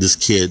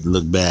kid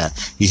look bad.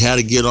 He had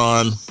to get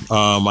on,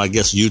 I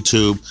guess,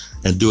 YouTube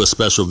and do a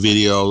special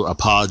video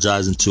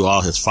apologizing to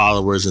all his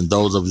followers and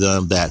those of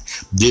them that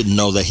didn't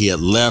know that he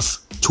had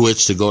left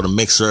Twitch to go to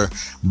Mixer.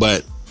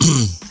 But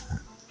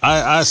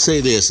I say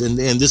this, and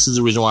this is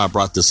the reason why I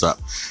brought this up.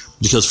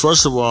 Because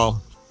first of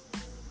all,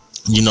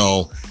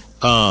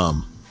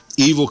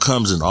 evil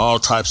comes in all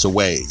types of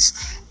ways.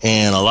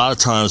 And a lot of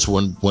times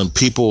when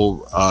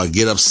people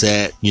get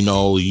upset,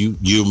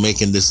 you're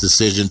making this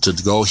decision to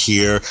go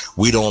here,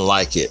 we don't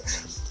like it.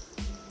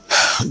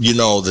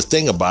 The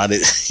thing about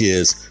it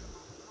is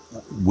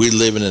we're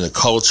living in a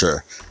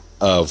culture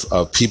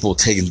of people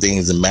taking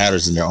things and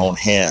matters in their own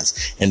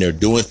hands, and they're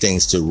doing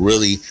things to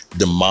really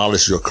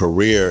demolish your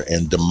career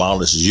and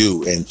demolish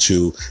you, and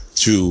to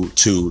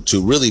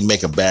really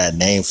make a bad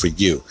name for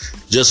you,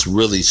 just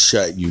really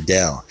shut you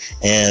down.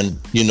 And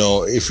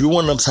if you're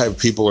one of them type of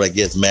people that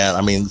gets mad,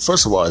 I mean,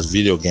 first of all, it's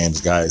video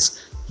games,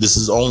 guys. This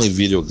is only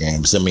video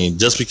games. I mean,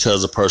 just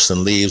because a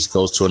person leaves,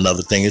 goes to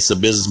another thing, it's a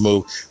business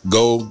move.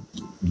 Go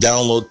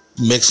download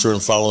Mixer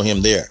and follow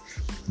him there.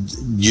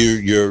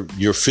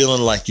 You're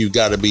feeling like you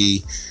got to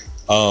be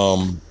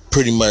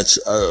pretty much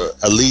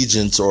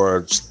allegiance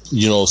or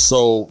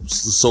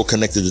so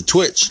connected to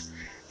Twitch.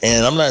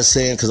 And I'm not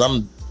saying, because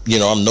I'm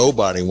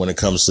nobody when it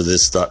comes to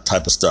this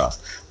type of stuff,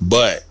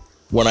 but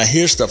when I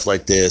hear stuff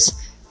like this,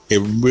 it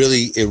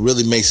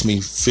really makes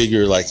me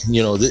figure like,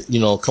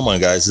 come on,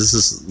 guys, this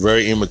is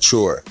very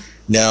immature.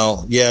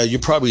 Now, yeah, you're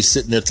probably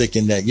sitting there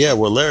thinking that, yeah,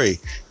 well, Larry,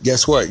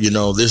 guess what?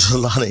 There's a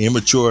lot of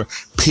immature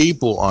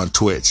people on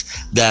Twitch.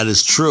 That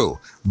is true.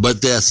 But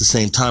at the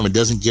same time, it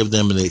doesn't give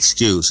them an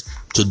excuse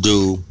to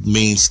do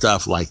mean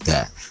stuff like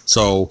that.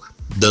 So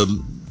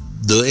the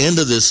end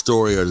of this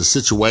story, or the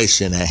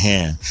situation at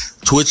hand,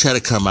 Twitch had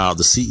to come out.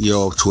 The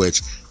CEO of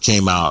Twitch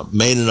came out,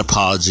 made an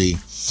apology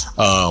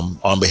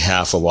on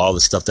behalf of all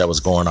the stuff that was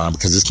going on,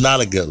 because it's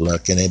not a good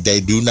look, and they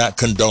do not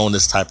condone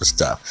this type of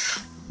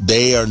stuff.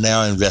 They are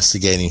now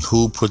investigating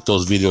who put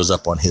those videos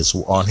up on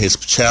his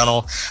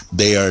channel.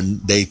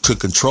 They took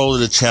control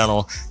of the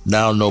channel.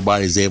 Now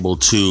nobody's able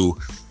to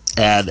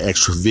add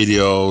extra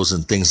videos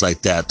and things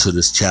like that to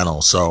this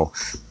channel. So,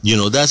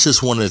 that's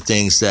just one of the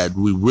things that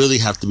we really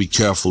have to be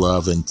careful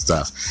of and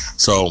stuff.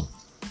 So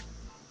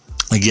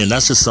again,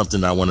 that's just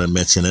something I want to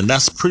mention, and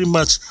that's pretty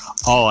much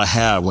all I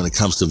have when it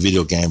comes to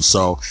video games.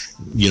 So,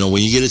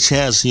 when you get a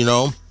chance,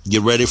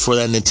 get ready for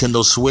that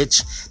Nintendo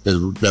Switch,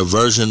 the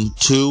version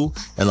 2,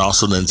 and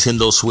also the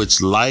Nintendo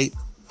Switch Lite,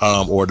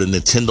 or the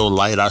Nintendo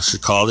Lite, I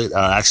should call it.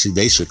 Actually,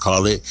 they should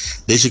call it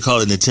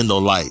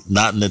Nintendo Lite,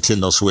 not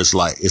Nintendo Switch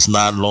Lite. It's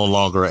no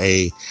longer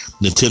a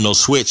Nintendo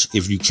Switch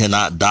if you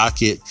cannot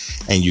dock it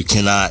and you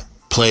cannot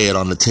play it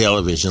on the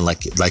television like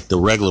the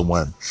regular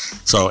one.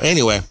 So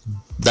anyway,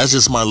 that's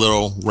just my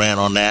little rant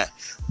on that.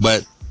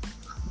 But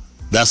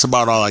that's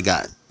about all I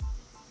got.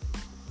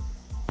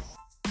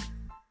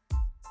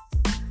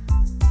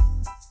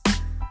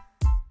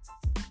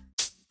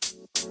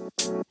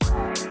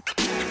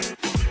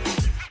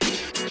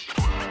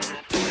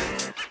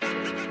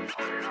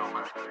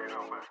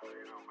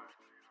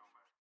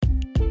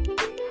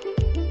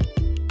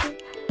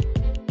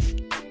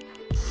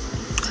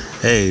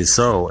 Hey,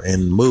 so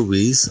in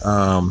movies,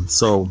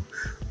 so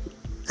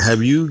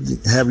have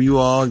you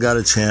all got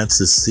a chance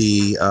to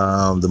see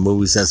the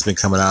movies that's been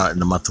coming out in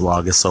the month of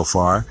August so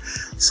far?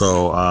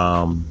 So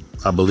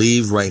I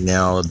believe right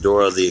now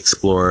Dora the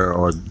Explorer,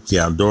 or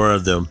yeah, Dora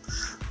the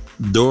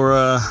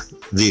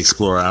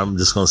Explorer. I'm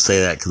just going to say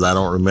that because I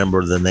don't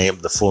remember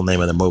the full name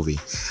of the movie.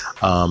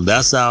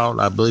 That's out.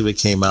 I believe it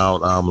came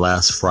out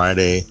last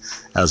Friday,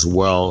 as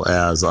well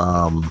as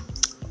oh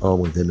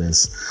my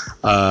goodness.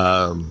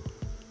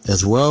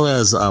 As well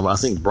as I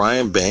think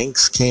Brian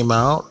Banks came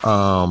out.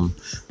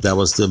 That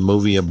was the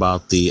movie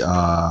about the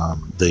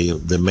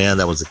man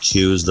that was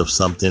accused of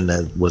something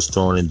that was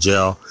thrown in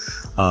jail.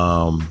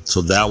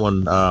 So that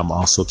one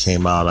also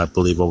came out, I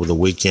believe, over the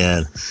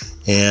weekend,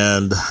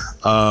 and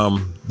I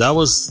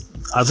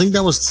think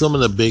that was some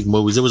of the big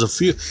movies. There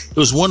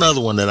was one other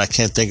one that I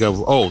can't think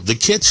of. Oh, The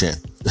Kitchen.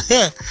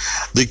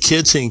 The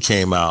Kitchen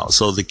came out.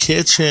 So The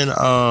Kitchen,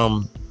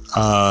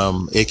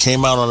 it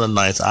came out on the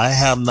 9th. I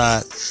have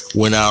not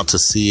went out to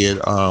see it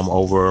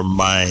over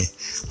my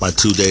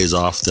 2 days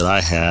off that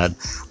I had,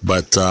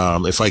 but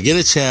if I get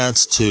a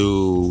chance to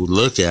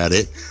look at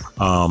it,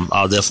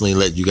 I'll definitely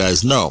let you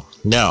guys know.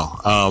 Now,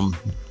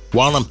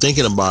 while I'm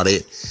thinking about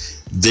it,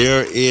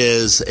 there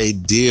is a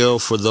deal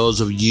for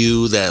those of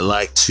you that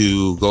like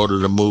to go to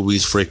the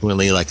movies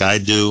frequently, like I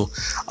do.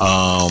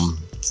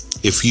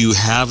 If you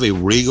have a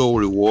Regal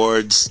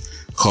Rewards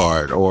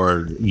card,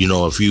 or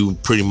if you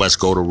pretty much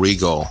go to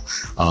Regal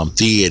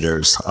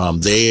theaters,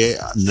 they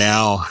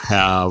now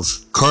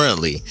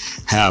currently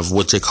have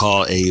what they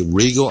call a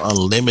Regal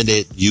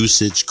Unlimited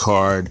usage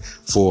card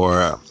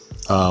for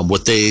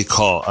what they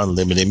call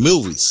unlimited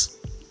movies.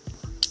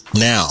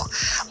 Now,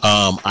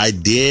 I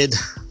did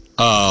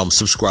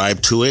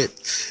subscribe to it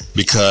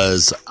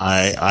because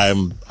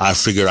I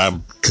figured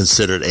I'm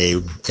considered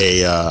a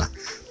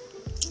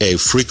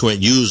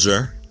frequent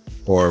user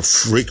or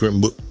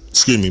frequent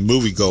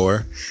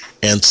moviegoer.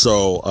 And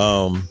so,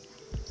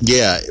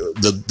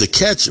 the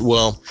catch,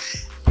 well,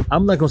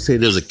 I'm not going to say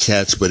there's a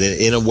catch, but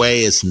in a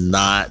way it's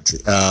not.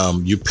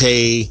 You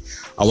pay,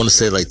 I want to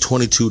say like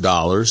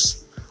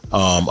 $22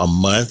 a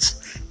month,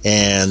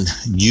 and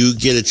you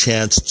get a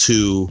chance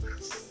to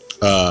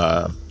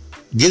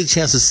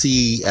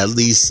see at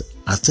least,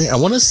 I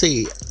want to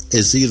say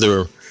it's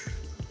either,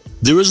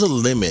 there is a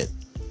limit.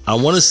 I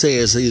want to say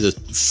it's either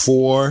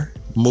 4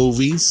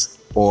 movies,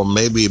 or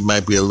maybe it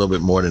might be a little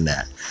bit more than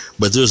that.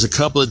 But there's a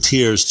couple of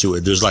tiers to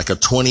it. There's like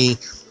either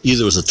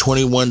it was a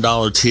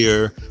 $21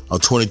 tier, a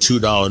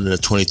 $22, and a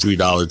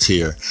 $23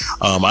 tier.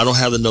 I don't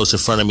have the notes in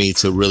front of me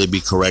to really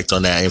be correct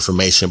on that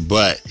information,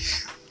 but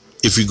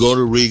if you go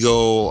to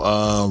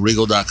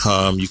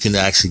Regal.com, you can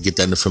actually get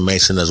that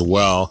information as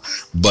well.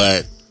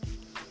 But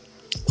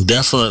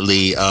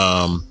definitely,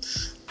 the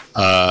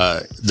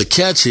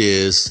catch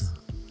is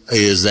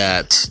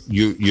that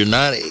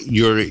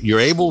you're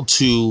able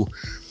to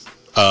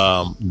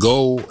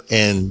go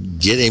and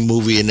get a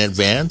movie in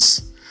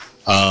advance.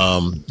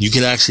 You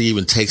can actually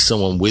even take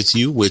someone with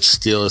you, which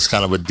still is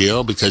kind of a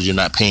deal because you're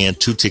not paying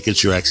 2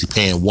 tickets, you're actually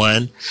paying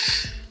 1.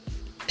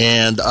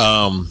 And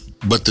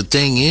but the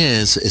thing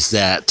is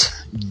that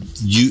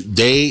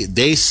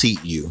they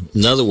seat you.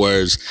 In other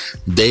words,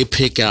 they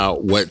pick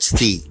out what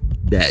seat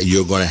that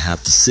you're going to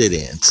have to sit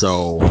in.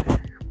 So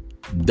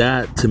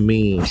that, to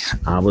me,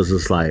 I was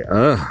just like,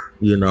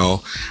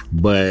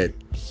 but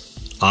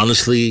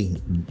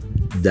honestly,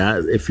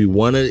 that if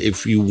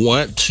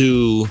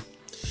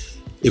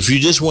you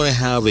just want to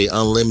have a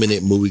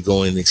unlimited movie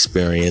going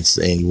experience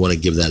and you want to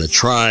give that a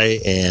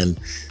try, and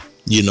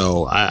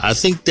I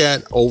think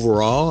that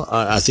overall,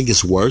 I think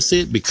it's worth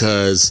it,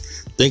 because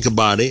think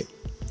about it.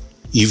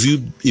 If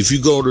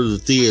you go to the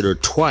theater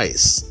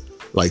twice,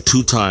 like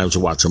 2 times to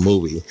watch a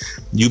movie,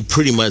 you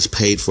pretty much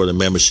paid for the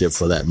membership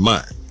for that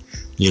month.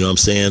 You know what I'm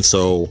saying?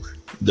 So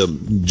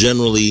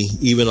generally,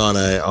 even on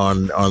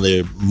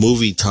the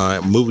movie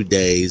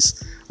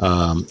days,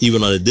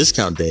 even on the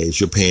discount days,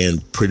 you're paying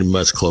pretty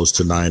much close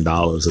to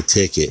 $9 a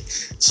ticket.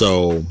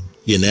 So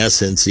in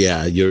essence,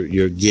 yeah,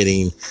 you're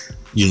getting,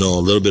 a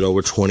little bit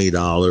over $20,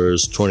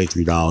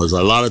 $23.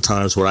 A lot of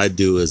times what I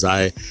do is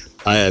I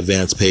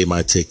advance pay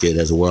my ticket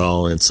as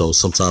well. And so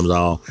sometimes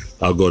I'll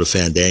go to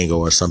Fandango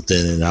or something,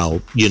 and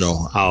I'll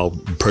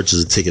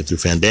purchase a ticket through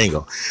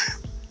Fandango.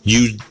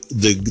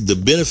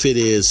 The benefit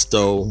is,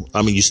 though,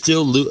 I mean, you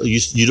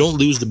don't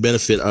lose the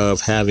benefit of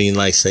having,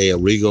 like, say, a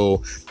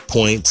Regal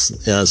points.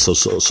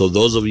 So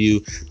those of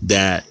you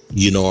that,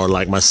 are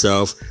like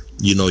myself,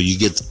 you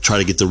try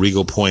to get the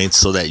Regal points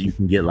so that you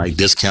can get like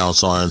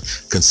discounts on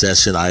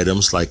concession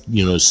items like,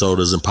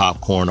 sodas and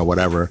popcorn or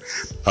whatever.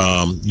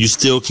 You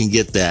still can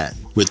get that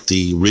with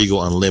the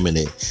Regal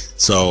Unlimited.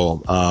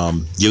 So,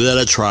 give that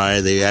a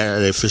try. They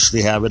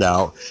officially have it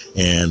out.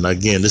 And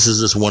again, this is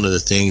just one of the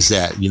things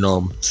that,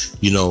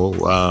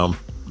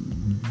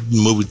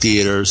 movie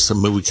theaters, some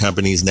movie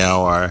companies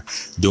now are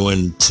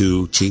doing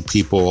to keep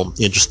people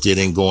interested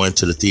in going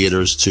to the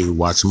theaters to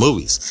watch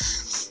movies.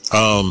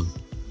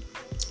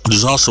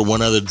 There's also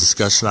one other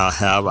discussion I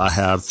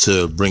have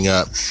to bring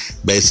up.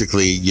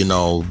 Basically, you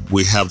know,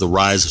 we have the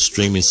rise of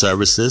streaming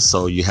services.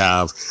 So you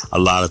have a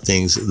lot of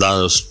things, a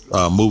lot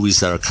of movies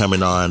that are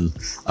coming on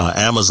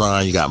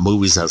Amazon. You got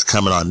movies that's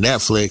coming on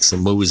Netflix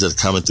and movies that's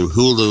coming through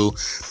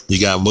Hulu. You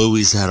got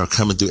movies that are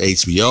coming through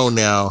HBO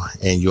now.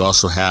 And you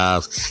also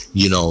have,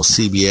 you know,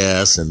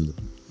 CBS and,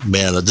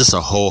 man, just a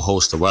whole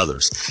host of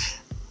others.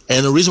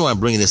 And the reason why I'm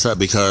bringing this up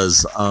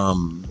because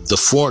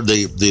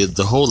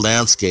the whole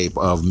landscape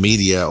of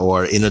media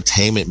or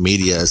entertainment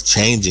media is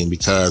changing,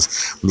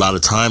 because a lot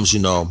of times,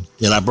 you know,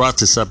 and I brought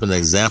this up in an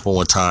example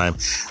one time.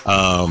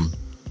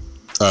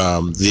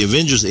 The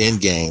Avengers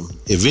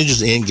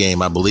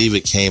Endgame, I believe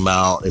it came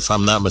out, if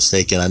I'm not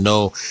mistaken. I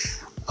know,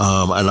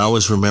 and I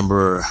always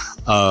remember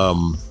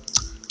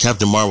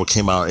Captain Marvel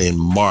came out in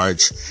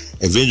March.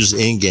 Avengers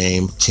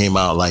Endgame came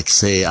out, like,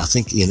 say, I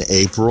think in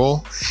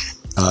April.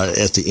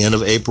 At the end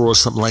of April or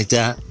something like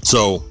that.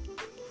 So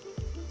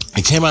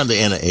it came out at the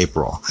end of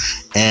April,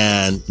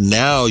 and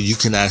now you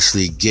can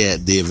actually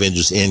get the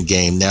Avengers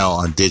Endgame now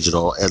on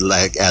digital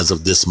as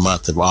of this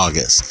month of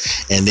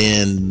August. And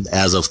then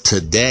as of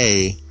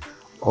today,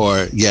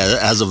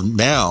 as of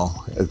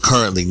now,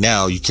 currently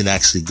now, you can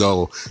actually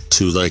go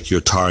to like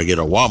your Target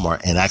or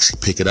Walmart and actually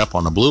pick it up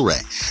on a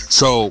Blu-ray.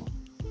 So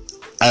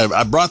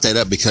I brought that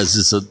up because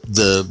it's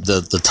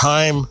the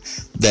time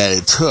that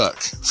it took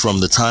from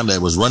the time that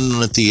it was running in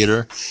the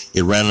theater.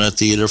 It ran in the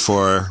theater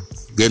for,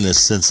 goodness,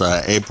 since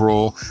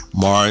April,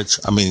 May,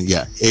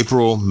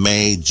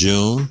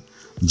 June,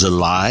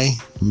 July,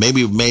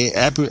 maybe May.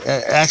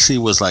 Actually, it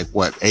was like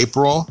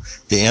April,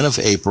 the end of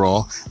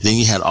April. Then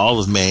you had all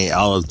of May,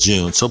 all of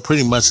June. So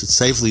pretty much it's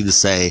safely to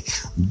say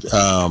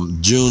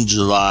June,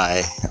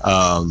 July,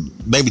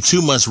 maybe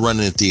 2 months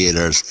running in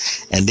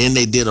theaters. And then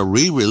they did a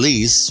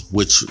re-release,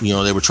 which, you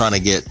know, they were trying to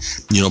get,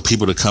 you know,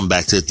 people to come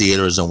back to the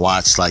theaters and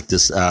watch like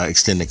this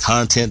extended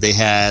content they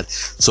had,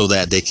 so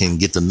that they can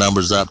get the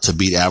numbers up to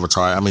beat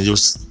Avatar. I mean,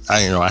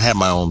 I had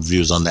my own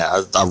views on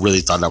that. I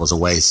really thought that was a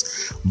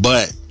waste.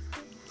 But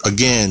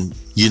again,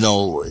 you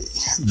know,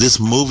 this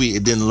movie,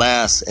 it didn't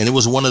last, and it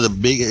was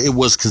it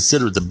was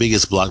considered the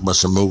biggest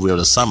blockbuster movie of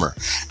the summer.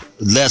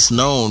 Less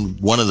known,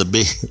 one of the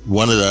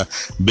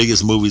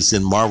biggest movies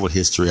in Marvel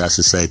history, I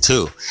should say,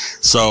 too.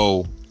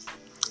 So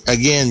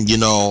again, you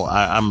know,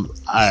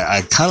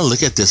 I kind of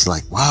look at this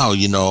like, wow,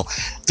 you know,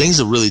 things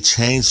have really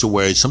changed to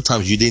where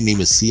sometimes you didn't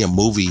even see a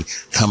movie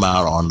come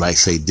out on, like,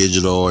 say,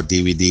 digital or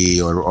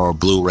DVD or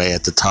Blu-ray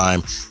at the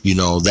time, you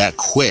know, that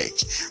quick.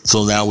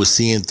 So now we're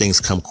seeing things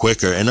come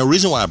quicker. And the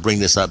reason why I bring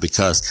this up,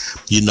 because,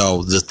 you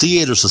know, the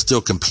theaters are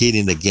still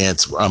competing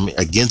against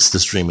the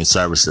streaming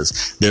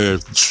services. They're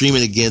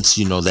streaming against,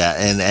 you know, that.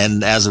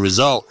 And as a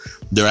result,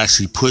 they're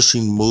actually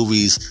pushing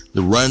movies,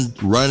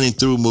 running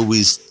through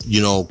movies,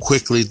 you know,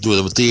 quickly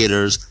through the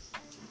theaters.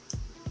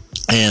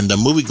 And the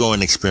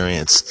movie-going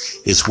experience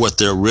is what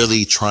they're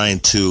really trying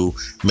to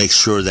make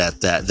sure that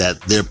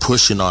they're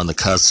pushing on the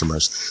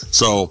customers.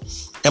 So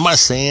am I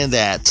saying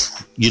that,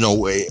 you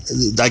know, I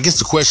guess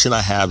the question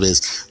I have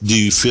is, do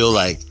you feel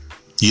like,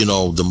 you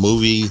know, the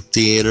movie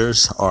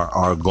theaters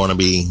are going to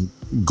be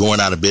going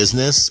out of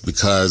business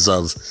because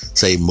of,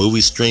 say,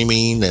 movie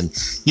streaming? And,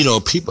 you know,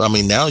 people, I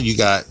mean, now you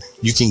can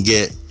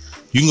go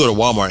to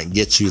Walmart and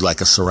get you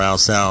like a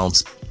surround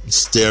sound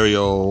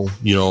stereo,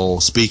 you know,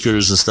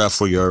 speakers and stuff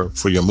for your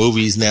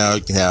movies. Now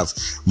you can have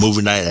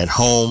movie night at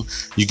home.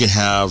 You can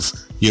have,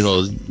 you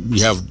know,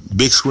 you have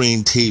big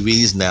screen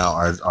TVs now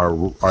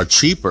are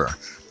cheaper.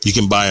 You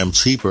can buy them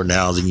cheaper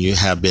now than you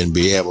have been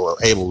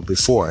able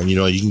before. And, you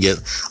know, you can get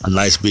a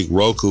nice big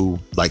Roku,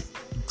 like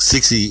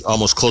 60,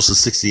 almost close to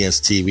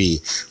 60-inch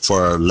TV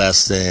for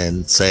less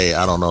than, say,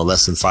 I don't know,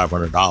 less than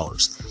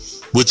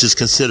 $500, which is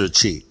considered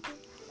cheap.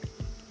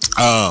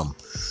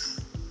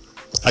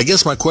 I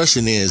guess my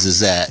question is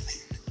that,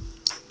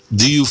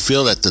 do you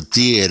feel that the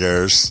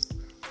theaters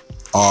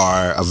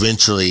are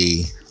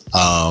eventually,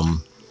 are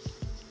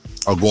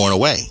going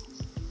away?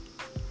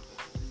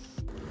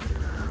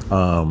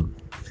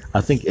 I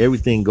think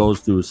everything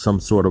goes through some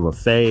sort of a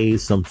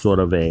phase, some sort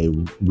of a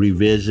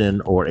revision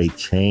or a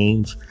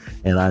change.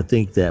 And I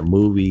think that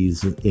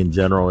movies in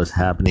general is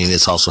happening.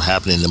 It's also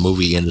happening in the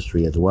movie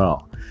industry as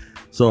well.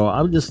 So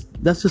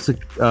that's just a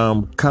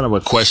kind of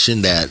a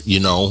question that, you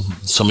know,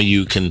 some of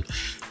you can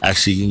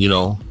actually, you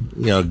know,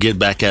 get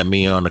back at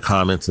me on the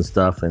comments and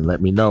stuff and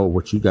let me know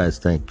what you guys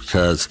think,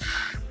 because,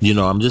 you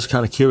know, I'm just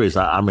kind of curious.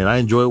 I'm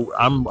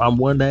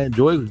one that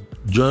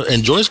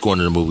enjoys going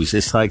to the movies.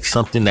 It's like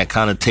something that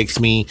kind of takes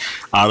me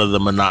out of the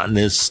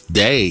monotonous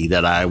day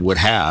that I would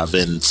have.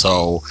 And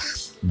so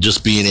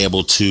just being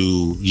able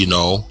to, you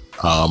know,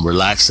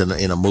 relax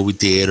in a movie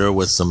theater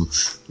with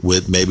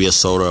maybe a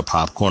soda or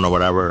popcorn or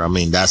whatever. I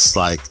mean, that's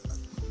like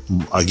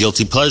a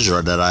guilty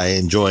pleasure that I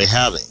enjoy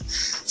having.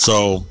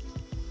 So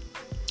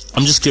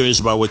I'm just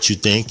curious about what you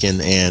think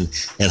and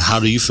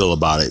how do you feel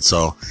about it.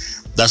 So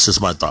that's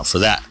just my thought for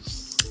that.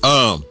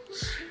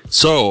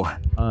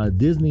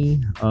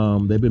 Disney,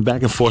 they've been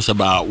back and forth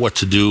about what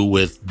to do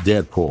with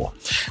Deadpool.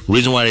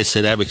 Reason why they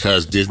say that,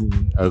 because Disney,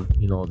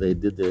 they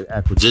did the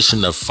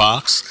acquisition of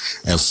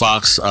Fox, and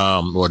Fox,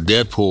 or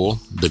Deadpool,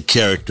 the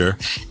character,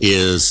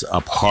 is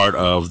a part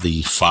of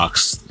the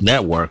Fox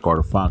network, or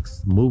the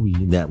Fox movie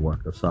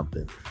network or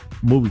something.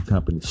 Movie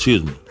company,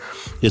 excuse me.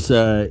 It's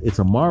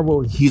a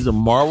Marvel, he's a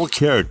Marvel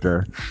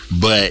character,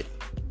 but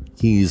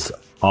he's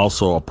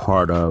also a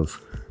part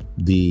of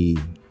the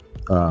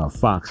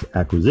Fox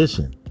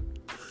acquisition.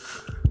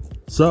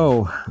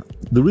 So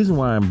the reason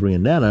why I'm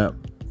bringing that up,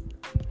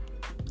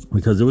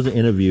 because there was an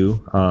interview,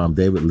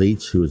 David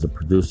Leitch, who is a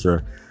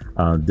producer,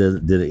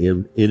 did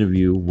an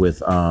interview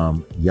with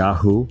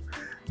Yahoo.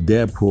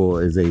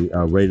 Deadpool is a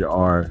rated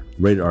R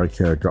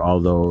character,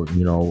 although,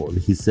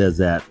 he says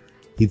that,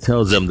 he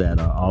tells them that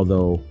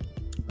although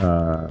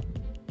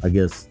I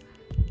guess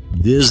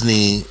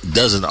Disney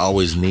doesn't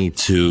always need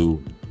to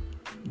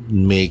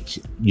make,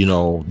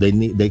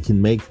 they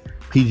can make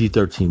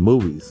PG-13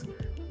 movies,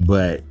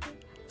 but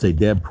say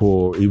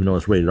Deadpool, even though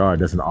it's rated R,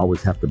 doesn't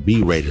always have to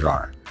be rated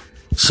R.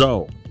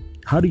 So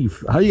how do you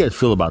guys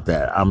feel about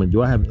that? I mean,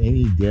 do I have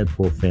any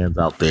Deadpool fans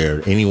out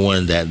there?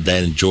 Anyone that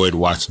enjoyed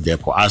watching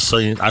Deadpool?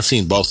 I've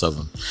seen both of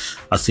them.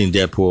 I've seen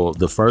Deadpool,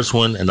 the first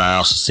one, and I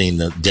also seen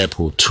the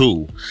Deadpool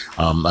 2.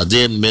 I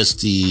did miss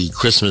the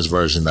Christmas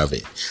version of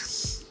it.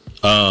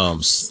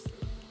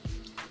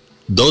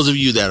 Those of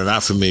you that are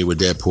not familiar with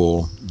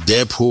Deadpool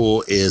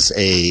is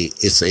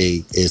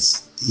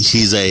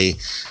he's a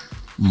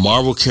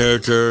Marvel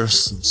character /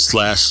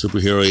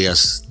 superhero. He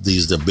has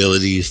these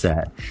abilities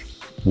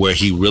where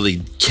he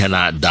really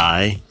cannot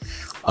die.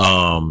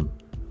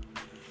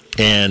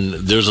 And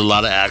there's a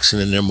lot of action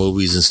in their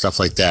movies and stuff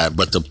like that.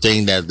 But the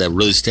thing that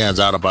really stands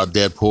out about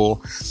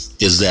Deadpool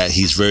is that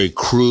he's very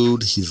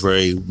crude. He's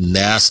very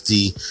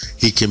nasty.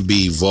 He can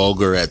be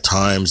vulgar at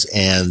times.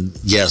 And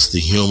yes, the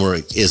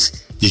humor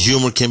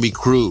can be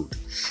crude.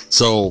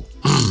 So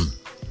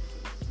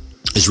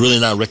it's really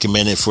not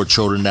recommended for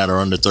children that are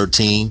under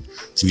 13,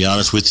 to be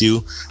honest with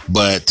you.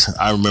 But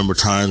I remember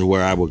times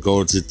where I would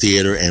go to the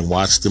theater and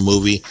watch the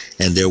movie,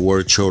 and there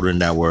were children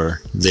that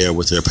were there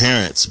with their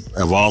parents,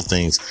 of all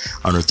things,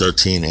 under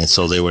 13, and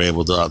so they were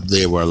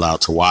allowed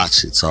to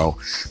watch it. So,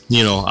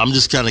 I'm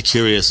just kind of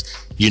curious,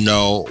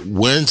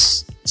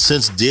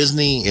 since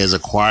Disney has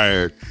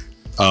acquired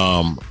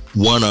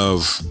one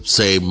of,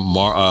 say,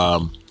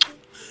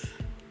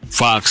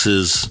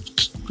 Fox's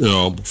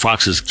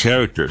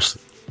characters.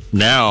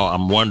 Now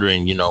I'm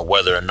wondering,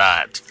 whether or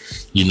not,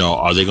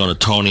 are they going to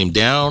tone him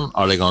down?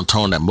 Are they going to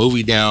tone that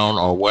movie down,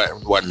 or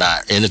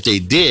whatnot? And if they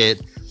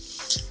did,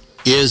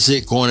 is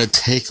it going to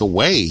take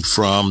away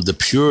from the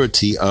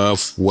purity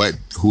of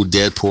who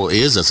Deadpool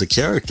is as a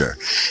character?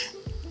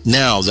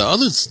 Now, the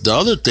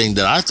other thing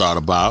that I thought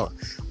about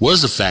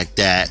was the fact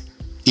that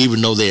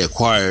even though they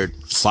acquired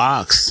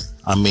Fox,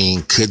 I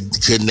mean,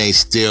 couldn't they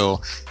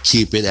still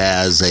keep it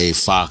as a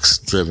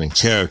Fox-driven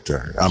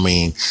character? I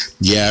mean,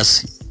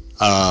 yes.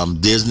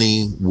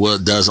 Disney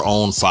does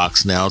own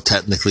Fox now,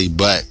 technically,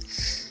 but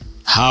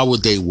how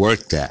would they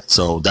work that?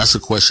 So that's a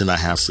question I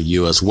have for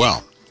you as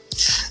well.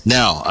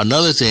 Now,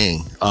 another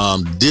thing,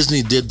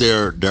 Disney did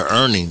their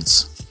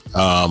earnings,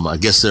 I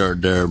guess their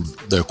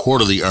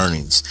quarterly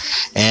earnings,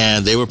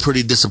 and they were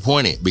pretty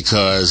disappointed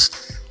because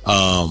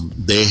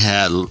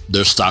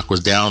their stock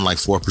was down like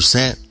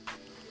 4%,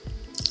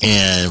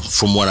 and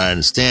from what I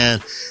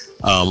understand,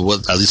 at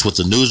least what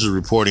the news is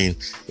reporting,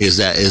 is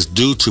that it's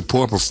due to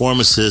poor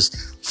performances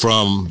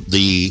from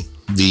the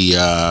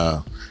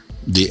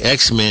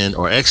X-Men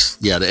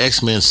the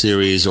X-Men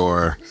series,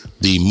 or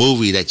the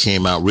movie that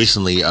came out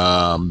recently,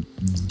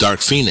 Dark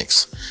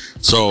Phoenix.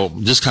 So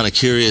just kind of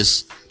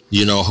curious,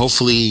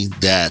 hopefully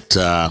that,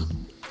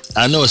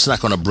 I know it's not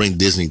going to bring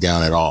Disney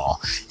down at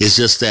all. It's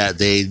just that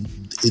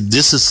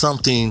this is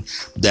something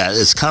that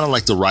is kind of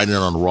like the writing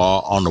on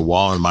the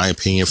wall, in my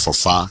opinion, for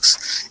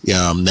Fox.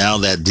 Now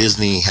that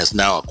Disney has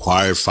now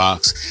acquired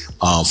Fox,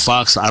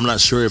 I'm not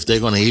sure if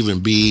they're going to even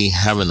be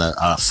having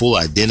a full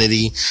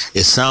identity.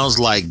 It sounds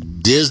like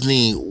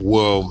Disney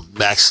will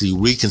actually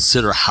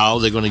reconsider how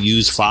they're going to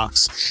use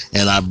Fox.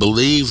 And I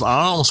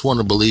almost want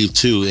to believe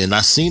too, and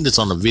I've seen this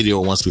on the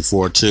video once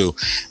before too,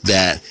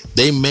 that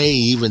they may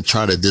even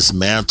try to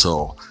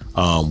dismantle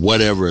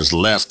whatever is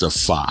left of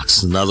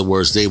Fox. In other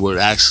words, they would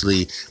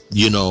actually,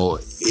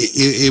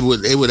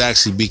 it would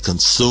actually be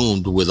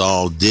consumed with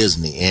all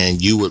Disney, and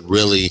you would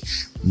really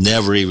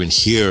never even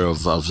hear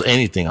of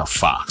anything of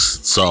Fox.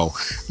 So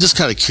just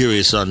kind of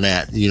curious on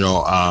that.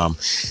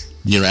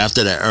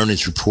 After that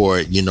earnings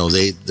report,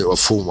 they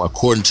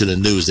according to the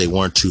news, they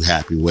weren't too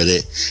happy with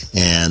it.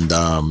 And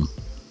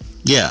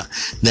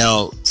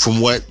now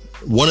from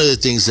one of the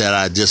things that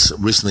I just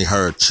recently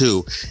heard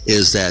too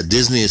is that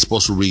Disney is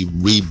supposed to be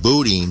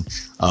rebooting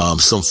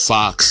some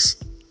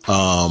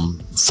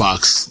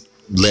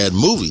Fox-led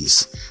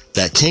movies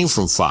that came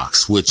from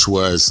Fox, which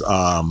was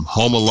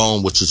Home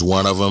Alone, which is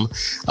one of them,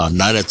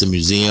 Night at the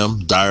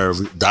Museum,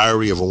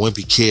 Diary of a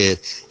Wimpy Kid,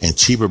 and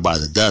Cheaper by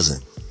the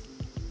Dozen.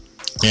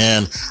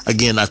 And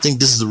again, I think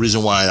this is the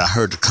reason why I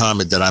heard the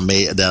comment that I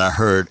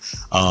heard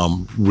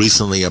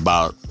recently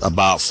about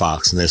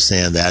Fox, and they're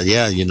saying that,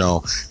 yeah,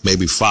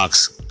 maybe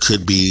Fox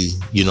could be,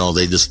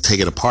 they just take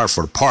it apart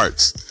for the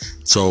parts.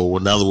 So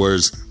in other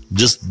words,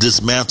 just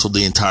dismantle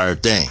the entire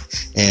thing,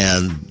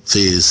 and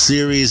the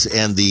series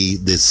and the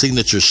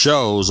signature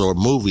shows or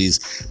movies,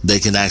 they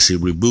can actually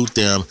reboot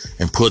them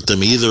and put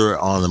them either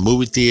on the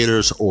movie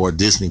theaters or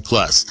Disney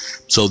Plus.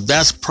 So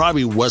that's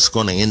probably what's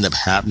going to end up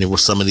happening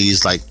with some of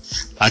these. Like,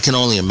 I can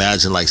only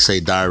imagine, like,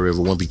 say, Diary of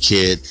a Wimpy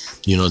Kid,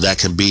 that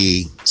can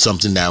be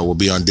something that will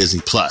be on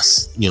Disney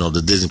Plus,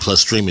 the Disney Plus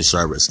streaming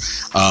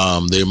service.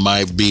 There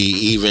might be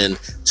even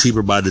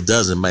Cheaper by the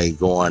Dozen may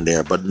go on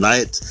there, but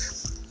Night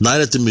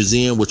at the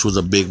Museum, which was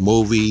a big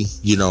movie,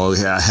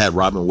 I had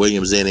Robin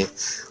Williams in it.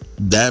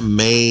 That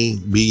may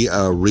be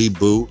a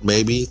reboot,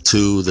 maybe,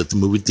 to the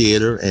movie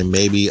theater, and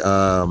maybe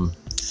Home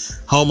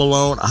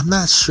Alone. I'm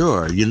not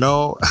sure,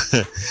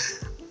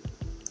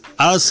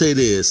 I would say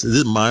this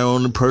is my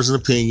own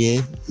personal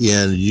opinion,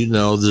 and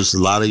there's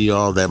a lot of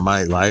y'all that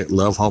might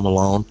love Home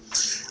Alone.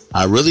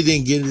 I really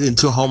didn't get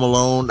into Home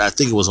Alone. I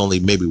think it was only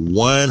maybe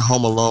one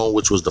Home Alone,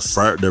 which was the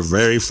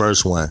very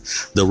first one.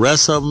 The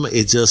rest of them,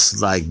 it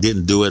just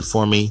didn't do it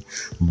for me.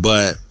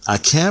 But I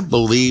can't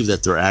believe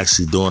that they're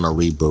actually doing a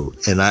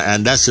reboot, and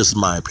that's just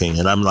my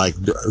opinion. I'm like,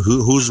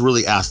 who's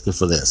really asking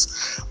for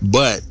this?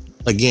 But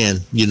again,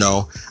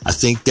 I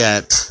think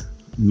that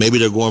maybe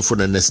they're going for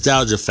the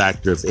nostalgia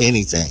factor, if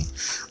anything,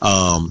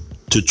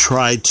 to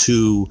try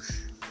to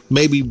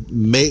maybe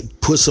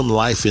put some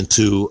life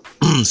into,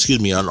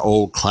 an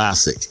old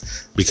classic,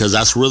 because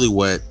that's really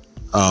what,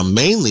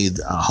 mainly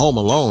Home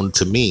Alone,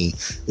 to me,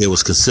 it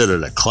was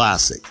considered a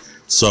classic.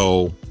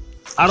 So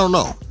I don't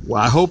know.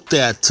 Well, I hope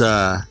that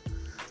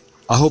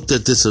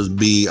this will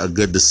be a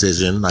good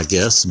decision, I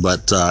guess.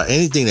 But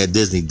anything that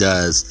Disney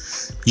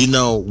does,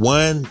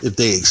 if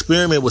they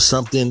experiment with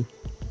something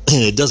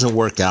and it doesn't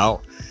work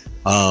out,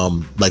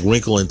 like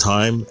Wrinkle in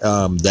Time,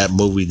 that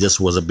movie just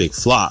was a big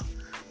flop.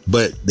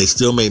 But they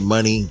still made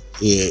money.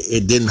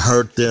 It didn't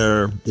hurt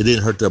their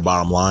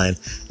bottom line,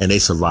 and they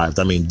survived.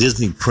 I mean,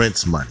 Disney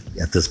prints money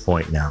at this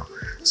point now,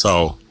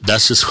 so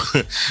that's just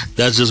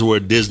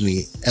where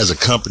Disney as a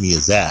company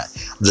is at.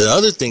 The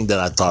other thing that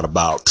I thought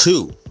about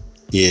too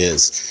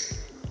is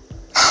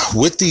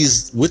with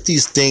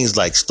these things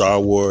like Star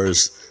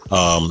Wars.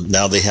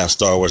 Now they have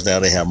Star Wars. Now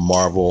they have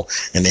Marvel,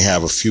 and they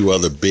have a few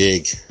other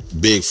big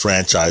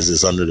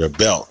franchises under their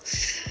belt.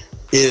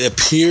 It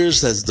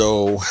appears as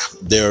though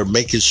they're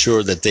making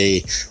sure that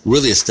they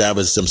really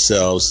establish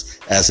themselves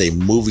as a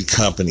movie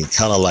company,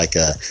 kind of like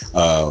a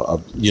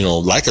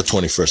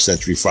 21st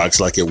Century Fox,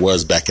 like it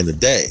was back in the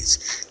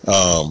days.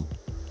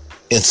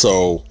 And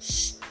so,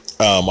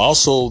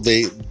 also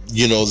their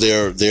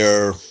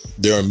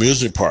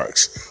amusement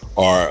parks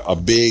are a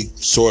big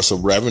source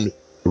of revenue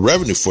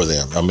for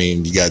them. I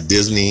mean, you got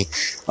Disneyland,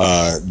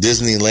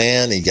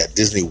 and you got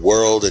Disney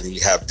World, and you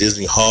have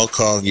Disney Hong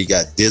Kong, you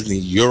got Disney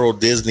Euro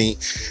Disney.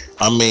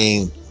 I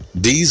mean,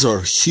 these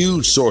are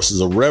huge sources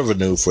of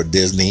revenue for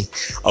Disney,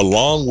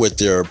 along with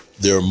their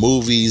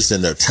movies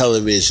and their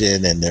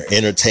television and their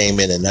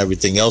entertainment and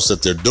everything else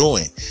that they're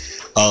doing,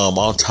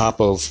 on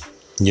top of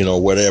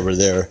whatever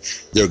they're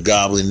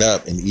gobbling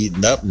up and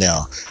eating up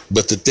now.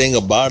 But the thing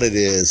about it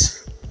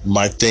is,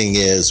 my thing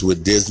is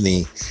with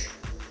Disney,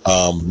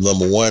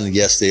 number one,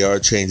 yes, they are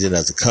changing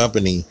as a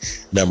company.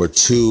 Number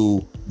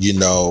two,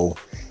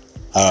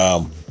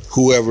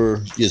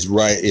 whoever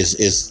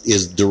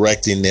is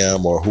directing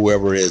them, or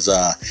whoever is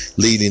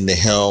leading the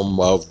helm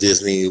of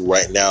Disney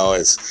right now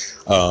is,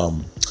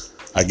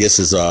 I guess,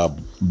 is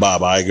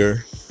Bob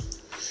Iger.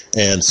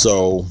 And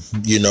so,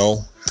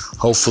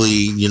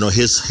 hopefully,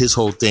 his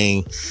whole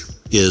thing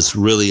is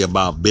really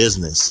about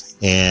business,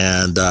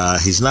 and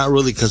he's not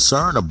really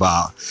concerned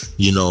about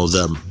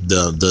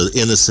the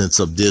innocence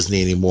of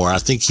Disney anymore. I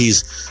think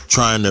he's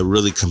trying to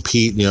really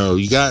compete.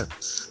 You got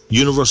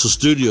Universal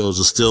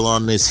Studios are still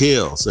on his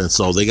heels, and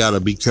so they got to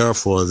be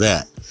careful of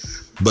that.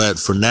 But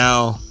for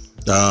now,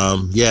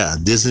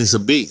 Disney's a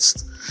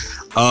beast.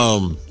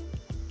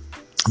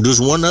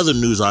 There's one other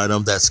news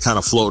item that's kind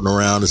of floating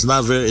around. It's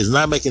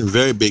not making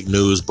very big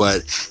news, but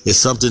it's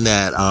something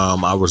that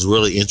I was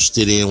really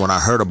interested in when I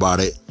heard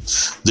about it.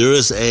 There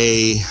is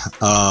an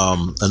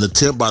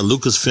attempt by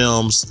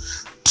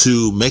Lucasfilms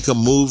to make a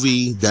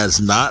movie that's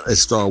not a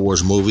Star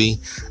Wars movie,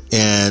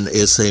 and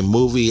it's a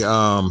movie.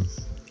 The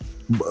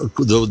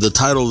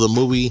title of the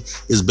movie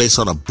is based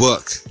on a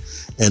book,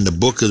 and the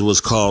book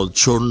was called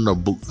Children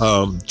of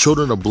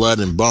Blood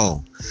and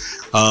Bone.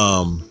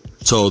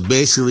 So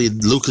basically,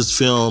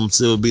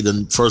 Lucasfilms, it would be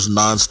the first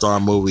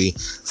non-Star movie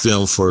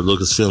film for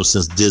Lucasfilm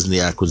since Disney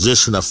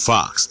acquisition of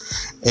Fox.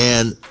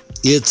 And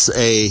it's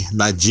a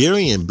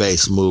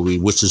Nigerian-based movie,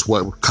 which is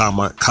what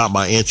caught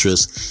my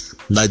interest.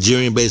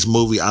 Nigerian-based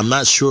movie. I'm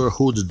not sure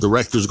who the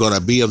director is going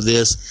to be of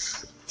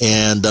this.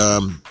 And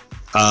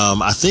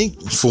I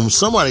think from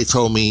somebody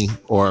told me,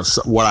 or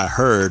what I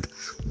heard,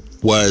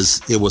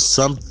 was it was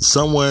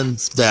someone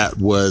that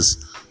was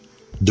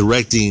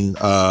directing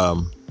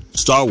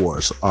Star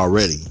Wars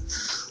already.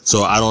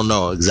 So I don't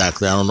know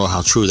exactly. I don't know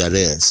how true that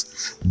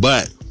is,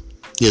 but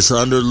it's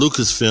under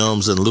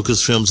Lucasfilms, and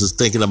Lucasfilms is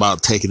thinking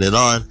about taking it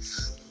on.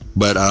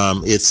 But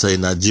it's a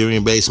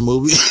Nigerian-based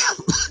movie.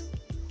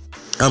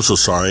 I'm so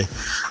sorry.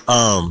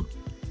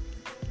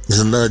 It's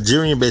a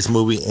Nigerian-based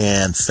movie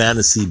and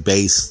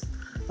fantasy-based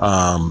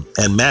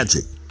and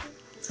magic.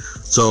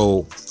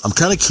 So I'm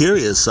kind of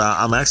curious.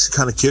 I'm actually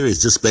kind of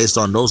curious just based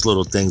on those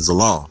little things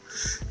alone.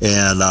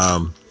 And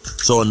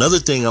so another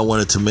thing I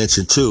wanted to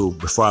mention too,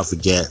 before I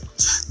forget,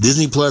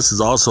 Disney Plus has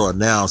also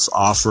announced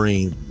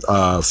offering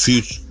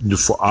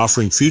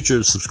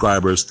future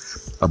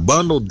subscribers a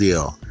bundle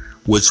deal,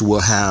 which will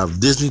have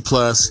Disney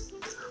Plus,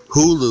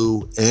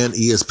 Hulu, and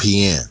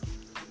ESPN.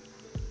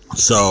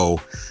 So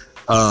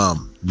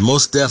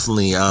most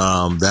definitely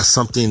that's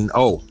something.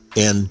 Oh,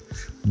 and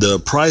the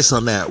price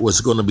on that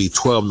was going to be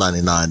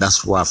 $12.99.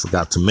 That's what I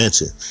forgot to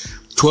mention.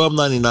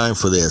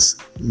 $12.99 for this.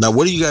 Now,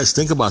 what do you guys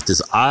think about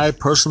this? I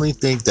personally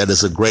think that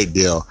it's a great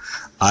deal.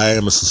 I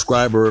am a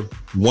subscriber.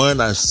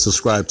 I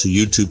subscribe to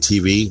YouTube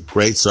TV.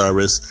 Great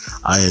service.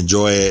 I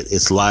enjoy it.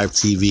 It's live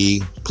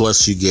TV.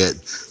 Plus, you get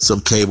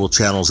some cable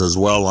channels as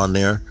well on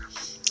there.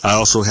 I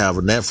also have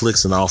a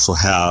Netflix and I also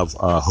have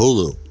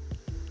Hulu.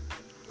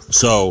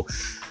 So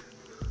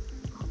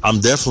I'm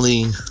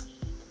definitely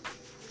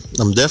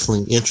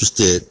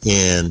interested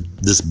in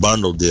this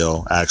bundle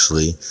deal,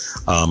 actually,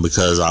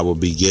 because I will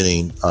be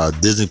getting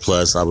Disney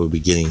Plus, I will be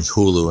getting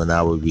Hulu, and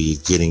I will be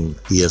getting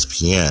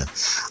ESPN.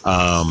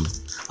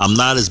 I'm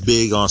not as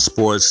big on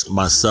sports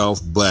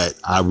myself, but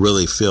I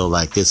really feel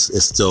like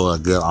it's still a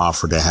good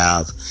offer to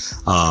have.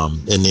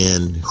 And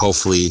then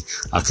hopefully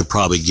I could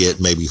probably get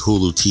maybe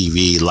Hulu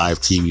TV, live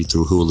TV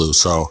through Hulu.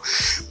 So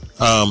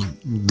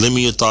let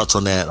me your thoughts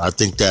on that. I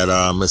think that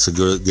it's a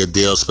good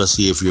deal,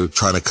 especially if you're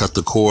trying to cut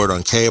the cord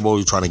on cable,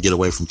 you're trying to get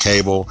away from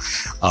cable.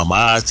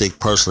 I think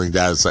personally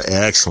that is an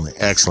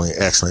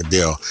excellent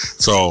deal.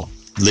 So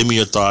leave me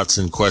your thoughts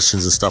and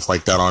questions and stuff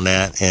like that on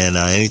that, and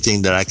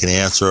anything that I can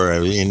answer, or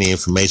any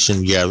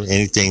information you have,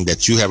 anything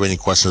that you have any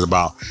questions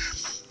about,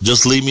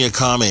 just leave me a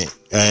comment,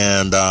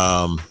 and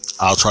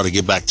I'll try to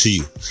get back to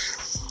you.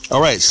 All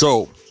right,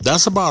 so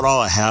that's about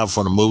all I have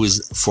for the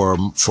movies, for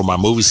my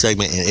movie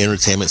segment and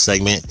entertainment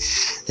segment.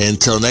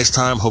 Until next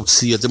time, hope to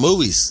see you at the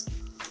movies.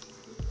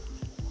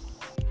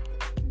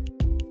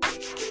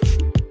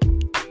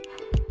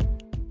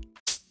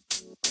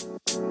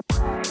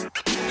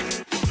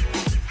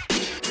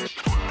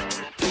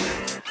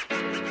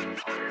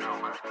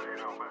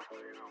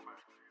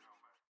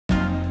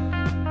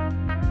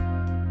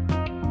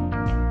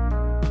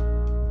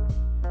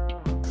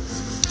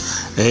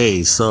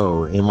 Hey,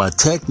 so in my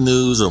tech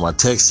news or my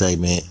tech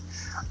segment,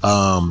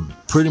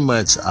 pretty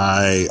much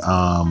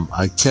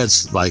I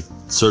catch like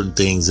certain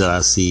things that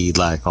I see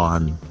like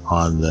on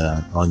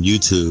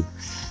YouTube,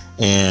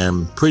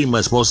 and pretty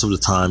much most of the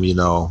time,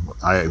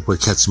 what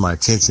catches my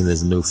attention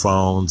is new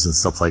phones and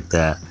stuff like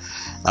that.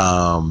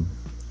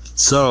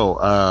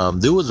 So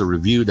there was a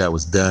review that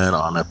was done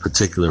on a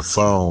particular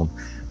phone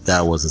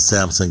that was a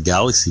Samsung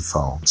Galaxy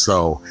phone.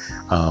 So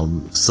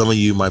some of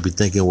you might be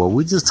thinking, well,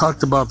 we just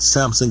talked about the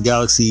Samsung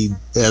Galaxy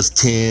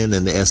S10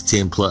 and the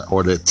S10 Plus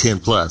or the 10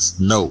 Plus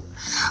Note.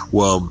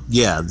 Well,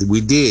 yeah, we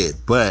did,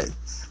 but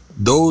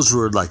those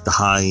were like the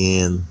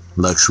high-end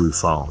luxury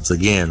phones.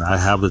 Again, I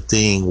have a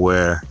thing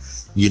where,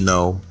 you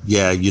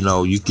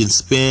can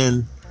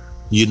spend,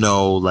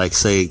 like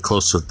say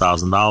close to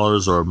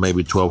 $1,000 or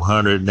maybe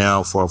 $1,200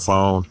 now for a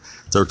phone.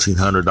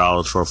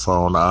 $1,300 for a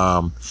phone.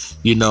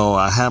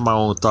 I have my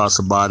own thoughts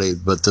about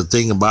it, but the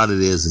thing about it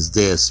is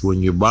this: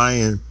 when you're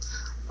buying,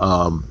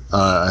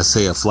 I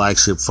say a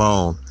flagship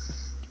phone,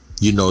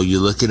 you're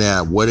looking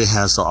at what it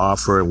has to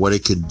offer and what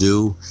it can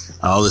do,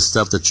 all the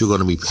stuff that you're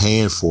going to be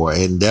paying for,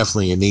 and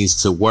definitely it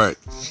needs to work.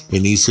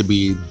 It needs to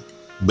be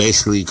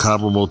basically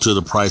comparable to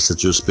the price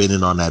that you're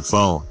spending on that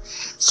phone.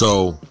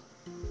 So,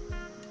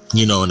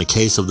 in the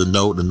case of the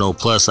Note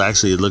Plus,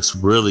 actually it looks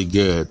really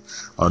good.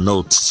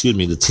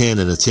 The 10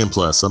 and the 10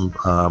 Plus. I'm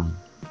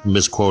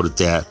misquoted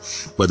that,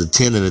 but the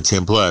 10 and the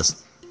 10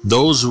 Plus,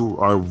 those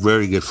are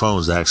very good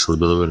phones, actually,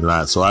 believe it or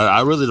not. So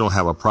I really don't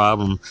have a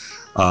problem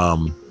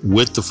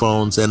with the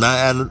phones, and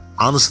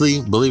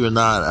honestly, believe it or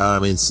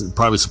not, it's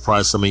probably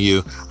surprised some of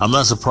you. I'm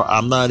not surprised. I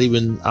don't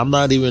even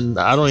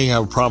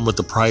have a problem with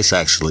the price,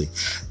 actually,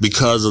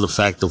 because of the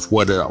fact of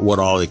what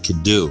all it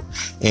could do.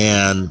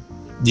 And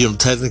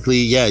technically,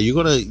 yeah,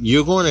 you're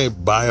gonna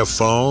buy a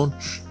phone,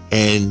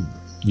 and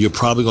you're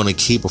probably going to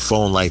keep a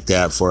phone like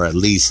that for at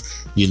least,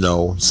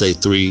 say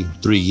three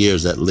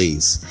years at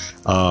least.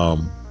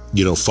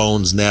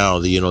 Phones now,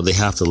 they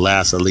have to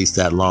last at least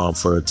that long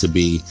for it to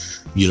be,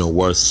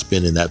 worth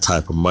spending that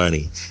type of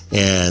money.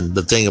 And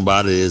the thing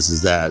about it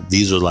is that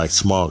these are like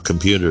small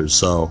computers.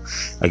 So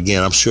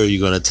again, I'm sure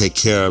you're going to take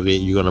care of it.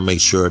 You're going to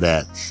make sure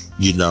that,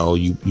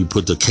 you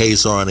put the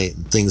case on it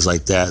and things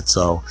like that.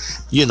 So,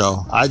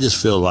 I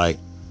just feel like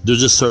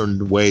there's just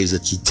certain ways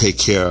that you take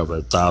care of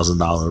a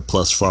 $1,000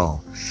 plus phone.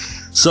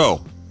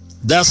 So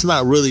that's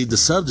not really the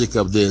subject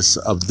of this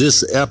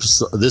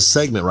episode, this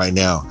segment right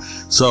now.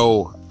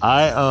 So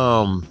I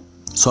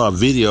saw a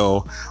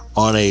video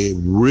on a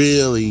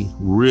really,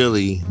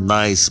 really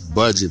nice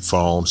budget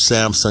phone,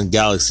 Samsung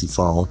Galaxy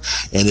phone,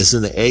 and it's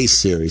in the A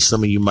series.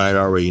 Some of you might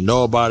already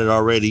know about it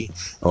already,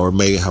 or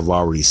may have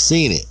already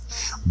seen it.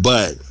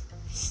 But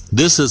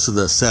this is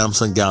the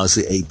Samsung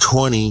Galaxy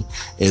A20.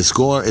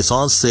 It's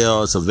on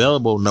sale. It's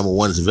available. Number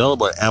one, it's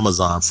available at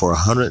Amazon for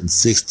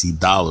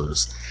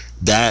 $160.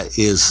 That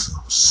is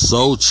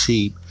so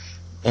cheap,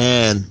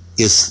 and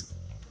it's,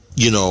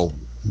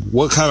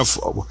 what kind of,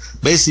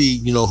 basically,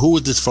 who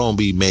would this phone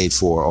be made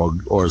for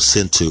or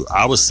sent to?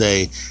 I would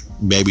say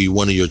maybe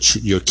one of your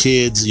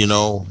kids,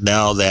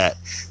 now that,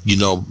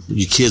 your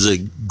kids are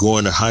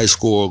going to high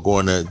school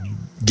or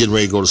getting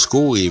ready to go to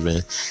school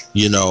even,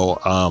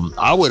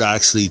 I would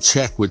actually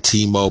check with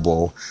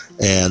T-Mobile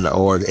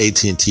or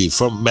AT&T.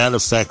 Matter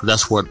of fact,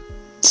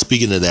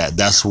 speaking of that,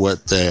 that's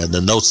what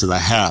the notes that I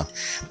have.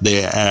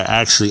 They're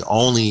actually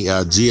only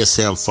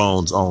GSM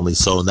phones only.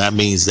 So that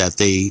means that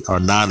they are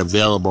not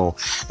available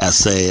as,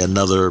 say,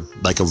 another,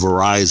 like a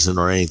Verizon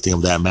or anything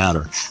of that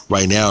matter.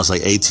 Right now, it's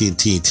like AT&T and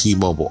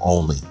T-Mobile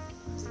only.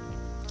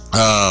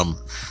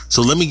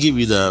 So let me give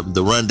you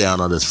the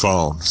rundown on this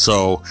phone.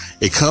 So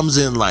it comes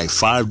in like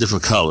 5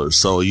 different colors.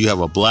 So you have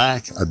a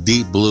black, a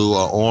deep blue,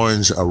 a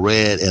orange, a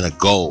red, and a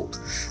gold.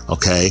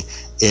 Okay.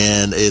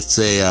 And it's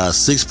a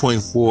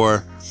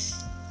 6.4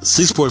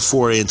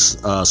 inch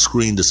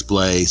screen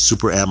display,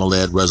 Super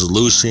AMOLED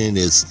resolution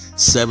is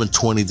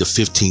 720 to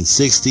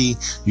 1560.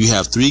 You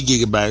have 3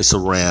 gigabytes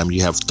of RAM.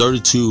 You have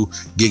 32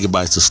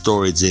 gigabytes of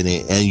storage in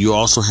it, and you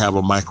also have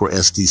a micro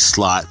SD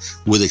slot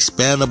with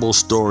expandable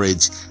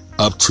storage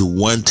up to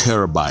 1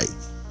 terabyte.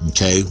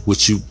 Okay,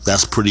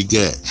 that's pretty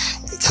good.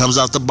 It comes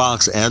out the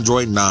box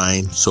Android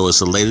 9, so it's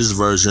the latest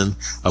version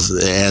of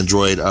the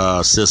Android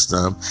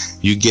system.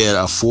 You get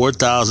a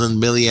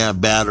 4,000 milliamp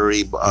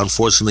battery.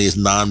 Unfortunately, it's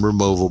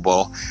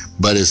non-removable,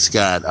 but it's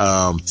got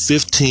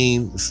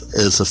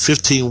it's a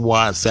 15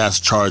 watt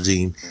fast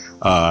charging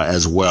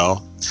as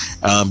well.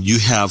 You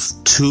have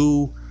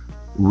 2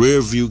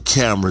 rear view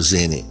cameras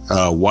in it,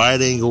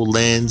 wide angle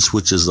lens,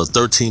 which is a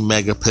 13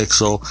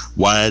 megapixel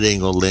wide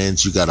angle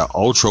lens. You got an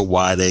ultra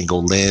wide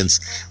angle lens,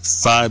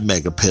 5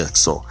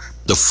 megapixel.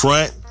 The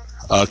front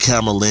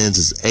camera lens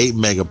is 8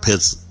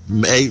 megapixels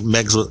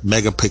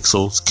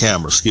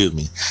camera, excuse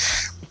me.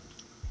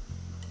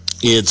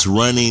 It's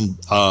running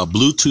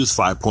Bluetooth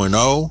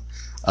 5.0.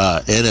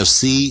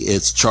 NFC,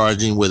 it's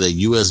charging with a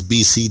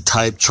USB-C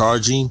type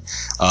charging.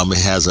 It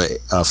has a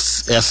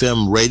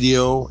FM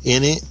radio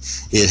in it.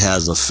 It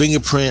has a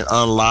fingerprint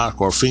unlock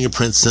or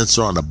fingerprint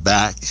sensor on the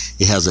back.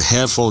 It has a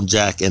headphone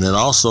jack, and it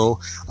also,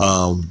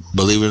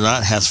 believe it or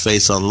not, has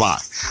face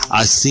unlock.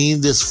 I've seen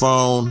this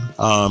phone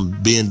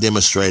being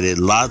demonstrated.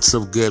 Lots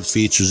of good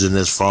features in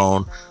this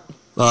phone.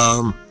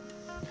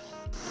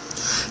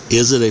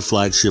 Is it a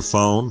flagship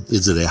phone?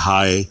 Is it a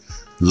high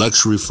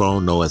luxury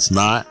phone? No, it's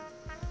not.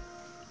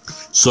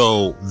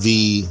 So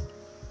the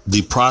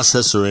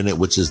processor in it,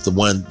 which is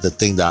the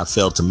thing that I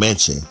failed to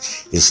mention,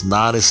 it's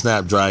not a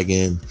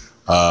Snapdragon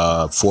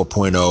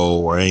 4.0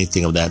 or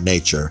anything of that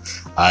nature.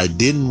 I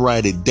didn't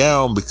write it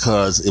down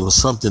because it was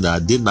something that I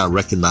did not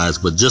recognize,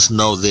 but just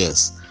know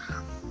this: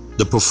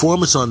 the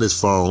performance on this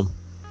phone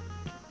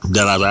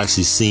that I've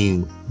actually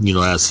seen,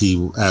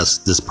 as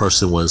this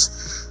person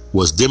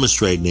was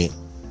demonstrating it,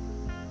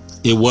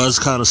 it was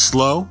kind of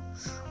slow.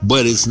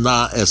 But it's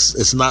not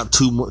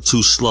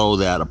too slow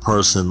that a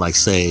person, like,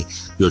 say,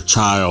 your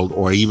child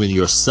or even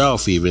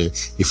yourself, even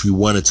if you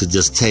wanted to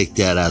just take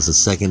that as a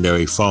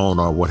secondary phone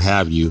or what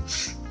have you,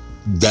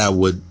 that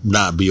would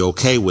not be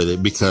okay with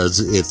it, because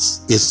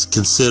it's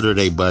considered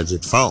a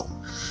budget phone.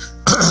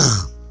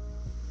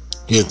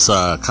 It's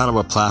kind of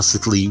a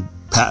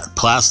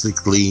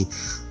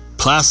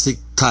plastic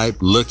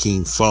type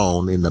looking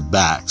phone in the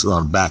back,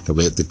 on the back of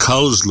it. The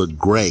colors look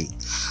great.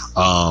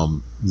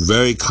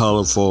 Very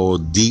colorful,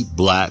 deep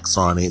blacks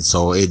on it.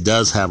 So it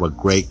does have a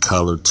great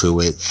color to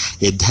it.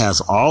 It has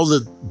all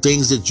the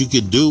things that you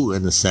could do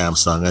in the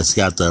Samsung. It's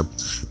got the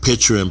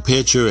picture in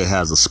picture. It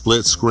has a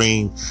split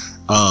screen.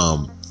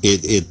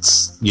 It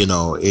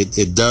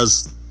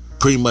does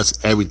pretty much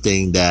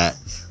everything that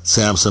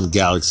Samsung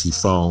Galaxy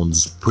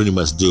phones pretty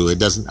much do.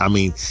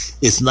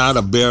 It's not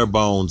a bare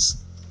bones.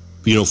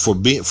 For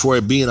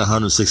it being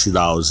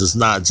 $160, it's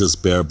not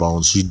just bare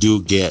bones. You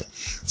do get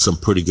some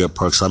pretty good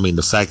perks.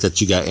 The fact that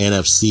you got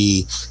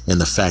NFC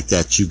and the fact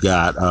that you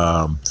got,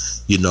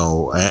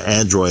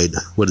 Android,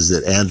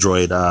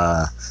 Android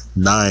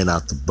 9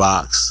 out the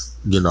box.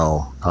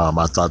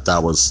 I thought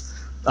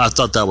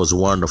that was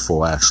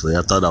wonderful. Actually,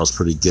 I thought that was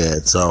pretty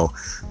good. So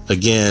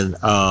again,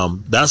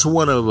 that's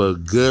one of a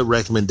good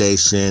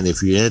recommendation.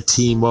 If you're in a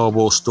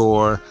T-Mobile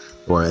store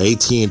or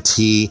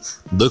AT&T,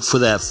 look for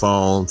that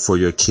phone for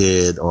your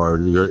kid or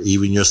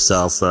even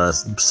yourself.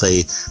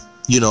 Say,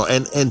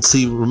 and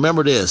see,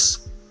 remember this: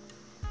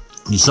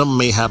 something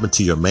may happen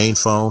to your main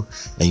phone,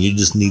 and you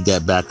just need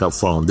that backup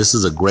phone. This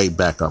is a great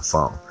backup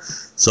phone.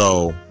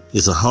 So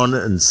It's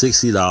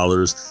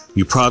 $160.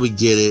 You probably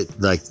get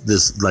it like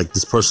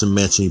this person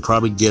mentioned. You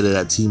probably get it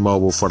at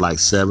T-Mobile for like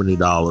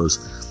 $70.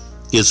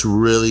 It's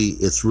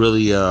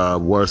really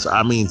worth.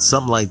 I mean,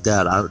 something like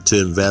that to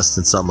invest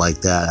in something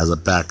like that as a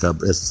backup.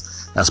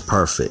 That's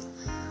perfect.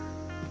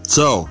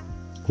 So,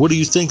 what do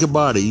you think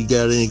about it? You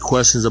got any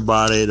questions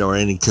about it, or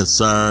any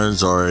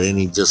concerns, or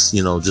any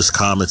just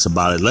comments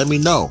about it? Let me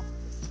know.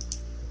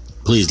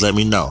 Please let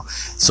me know.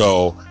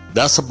 So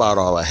that's about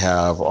all I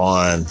have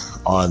on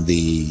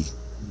the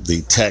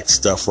tech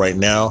stuff right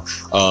now.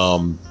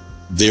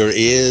 There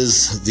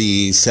is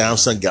the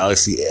Samsung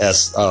Galaxy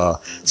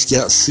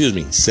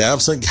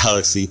Samsung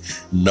Galaxy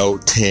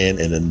Note 10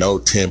 and the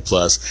Note 10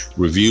 Plus.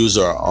 Review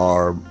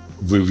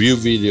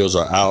videos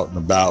are out and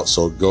about,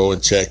 so go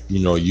and check,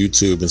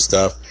 YouTube and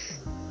stuff.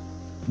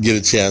 Get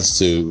a chance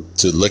to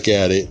look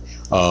at it.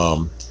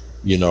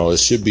 It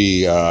should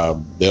be,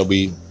 they'll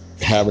be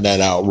having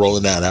that out,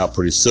 rolling that out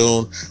pretty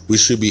soon. We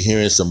should be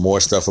hearing some more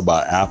stuff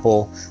about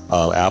Apple.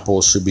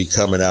 Apple should be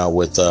coming out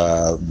with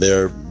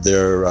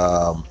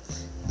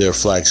their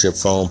flagship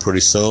phone pretty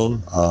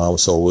soon.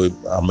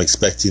 I'm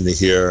expecting to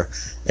hear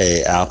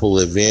a Apple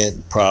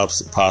event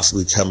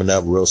possibly coming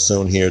up real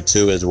soon here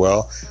too as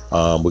well.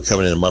 We're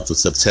coming in the month of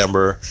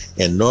September,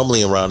 and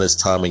normally around this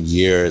time of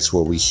year it's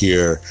where we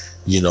hear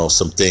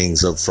some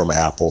things from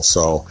Apple.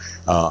 So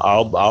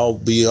I'll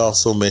be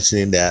also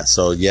mentioning that.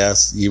 So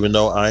yes, even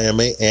though I am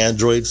an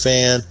Android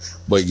fan,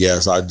 but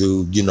yes, I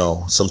do,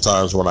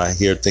 sometimes when I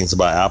hear things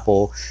about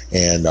Apple,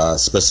 and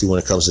especially when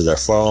it comes to their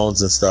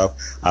phones and stuff,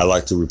 I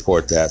like to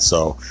report that.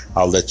 So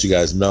I'll let you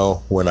guys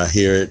know when I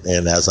hear it,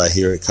 and as I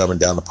hear it coming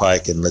down the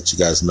pike, and let you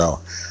guys know.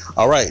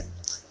 All right.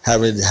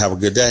 Have a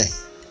good day.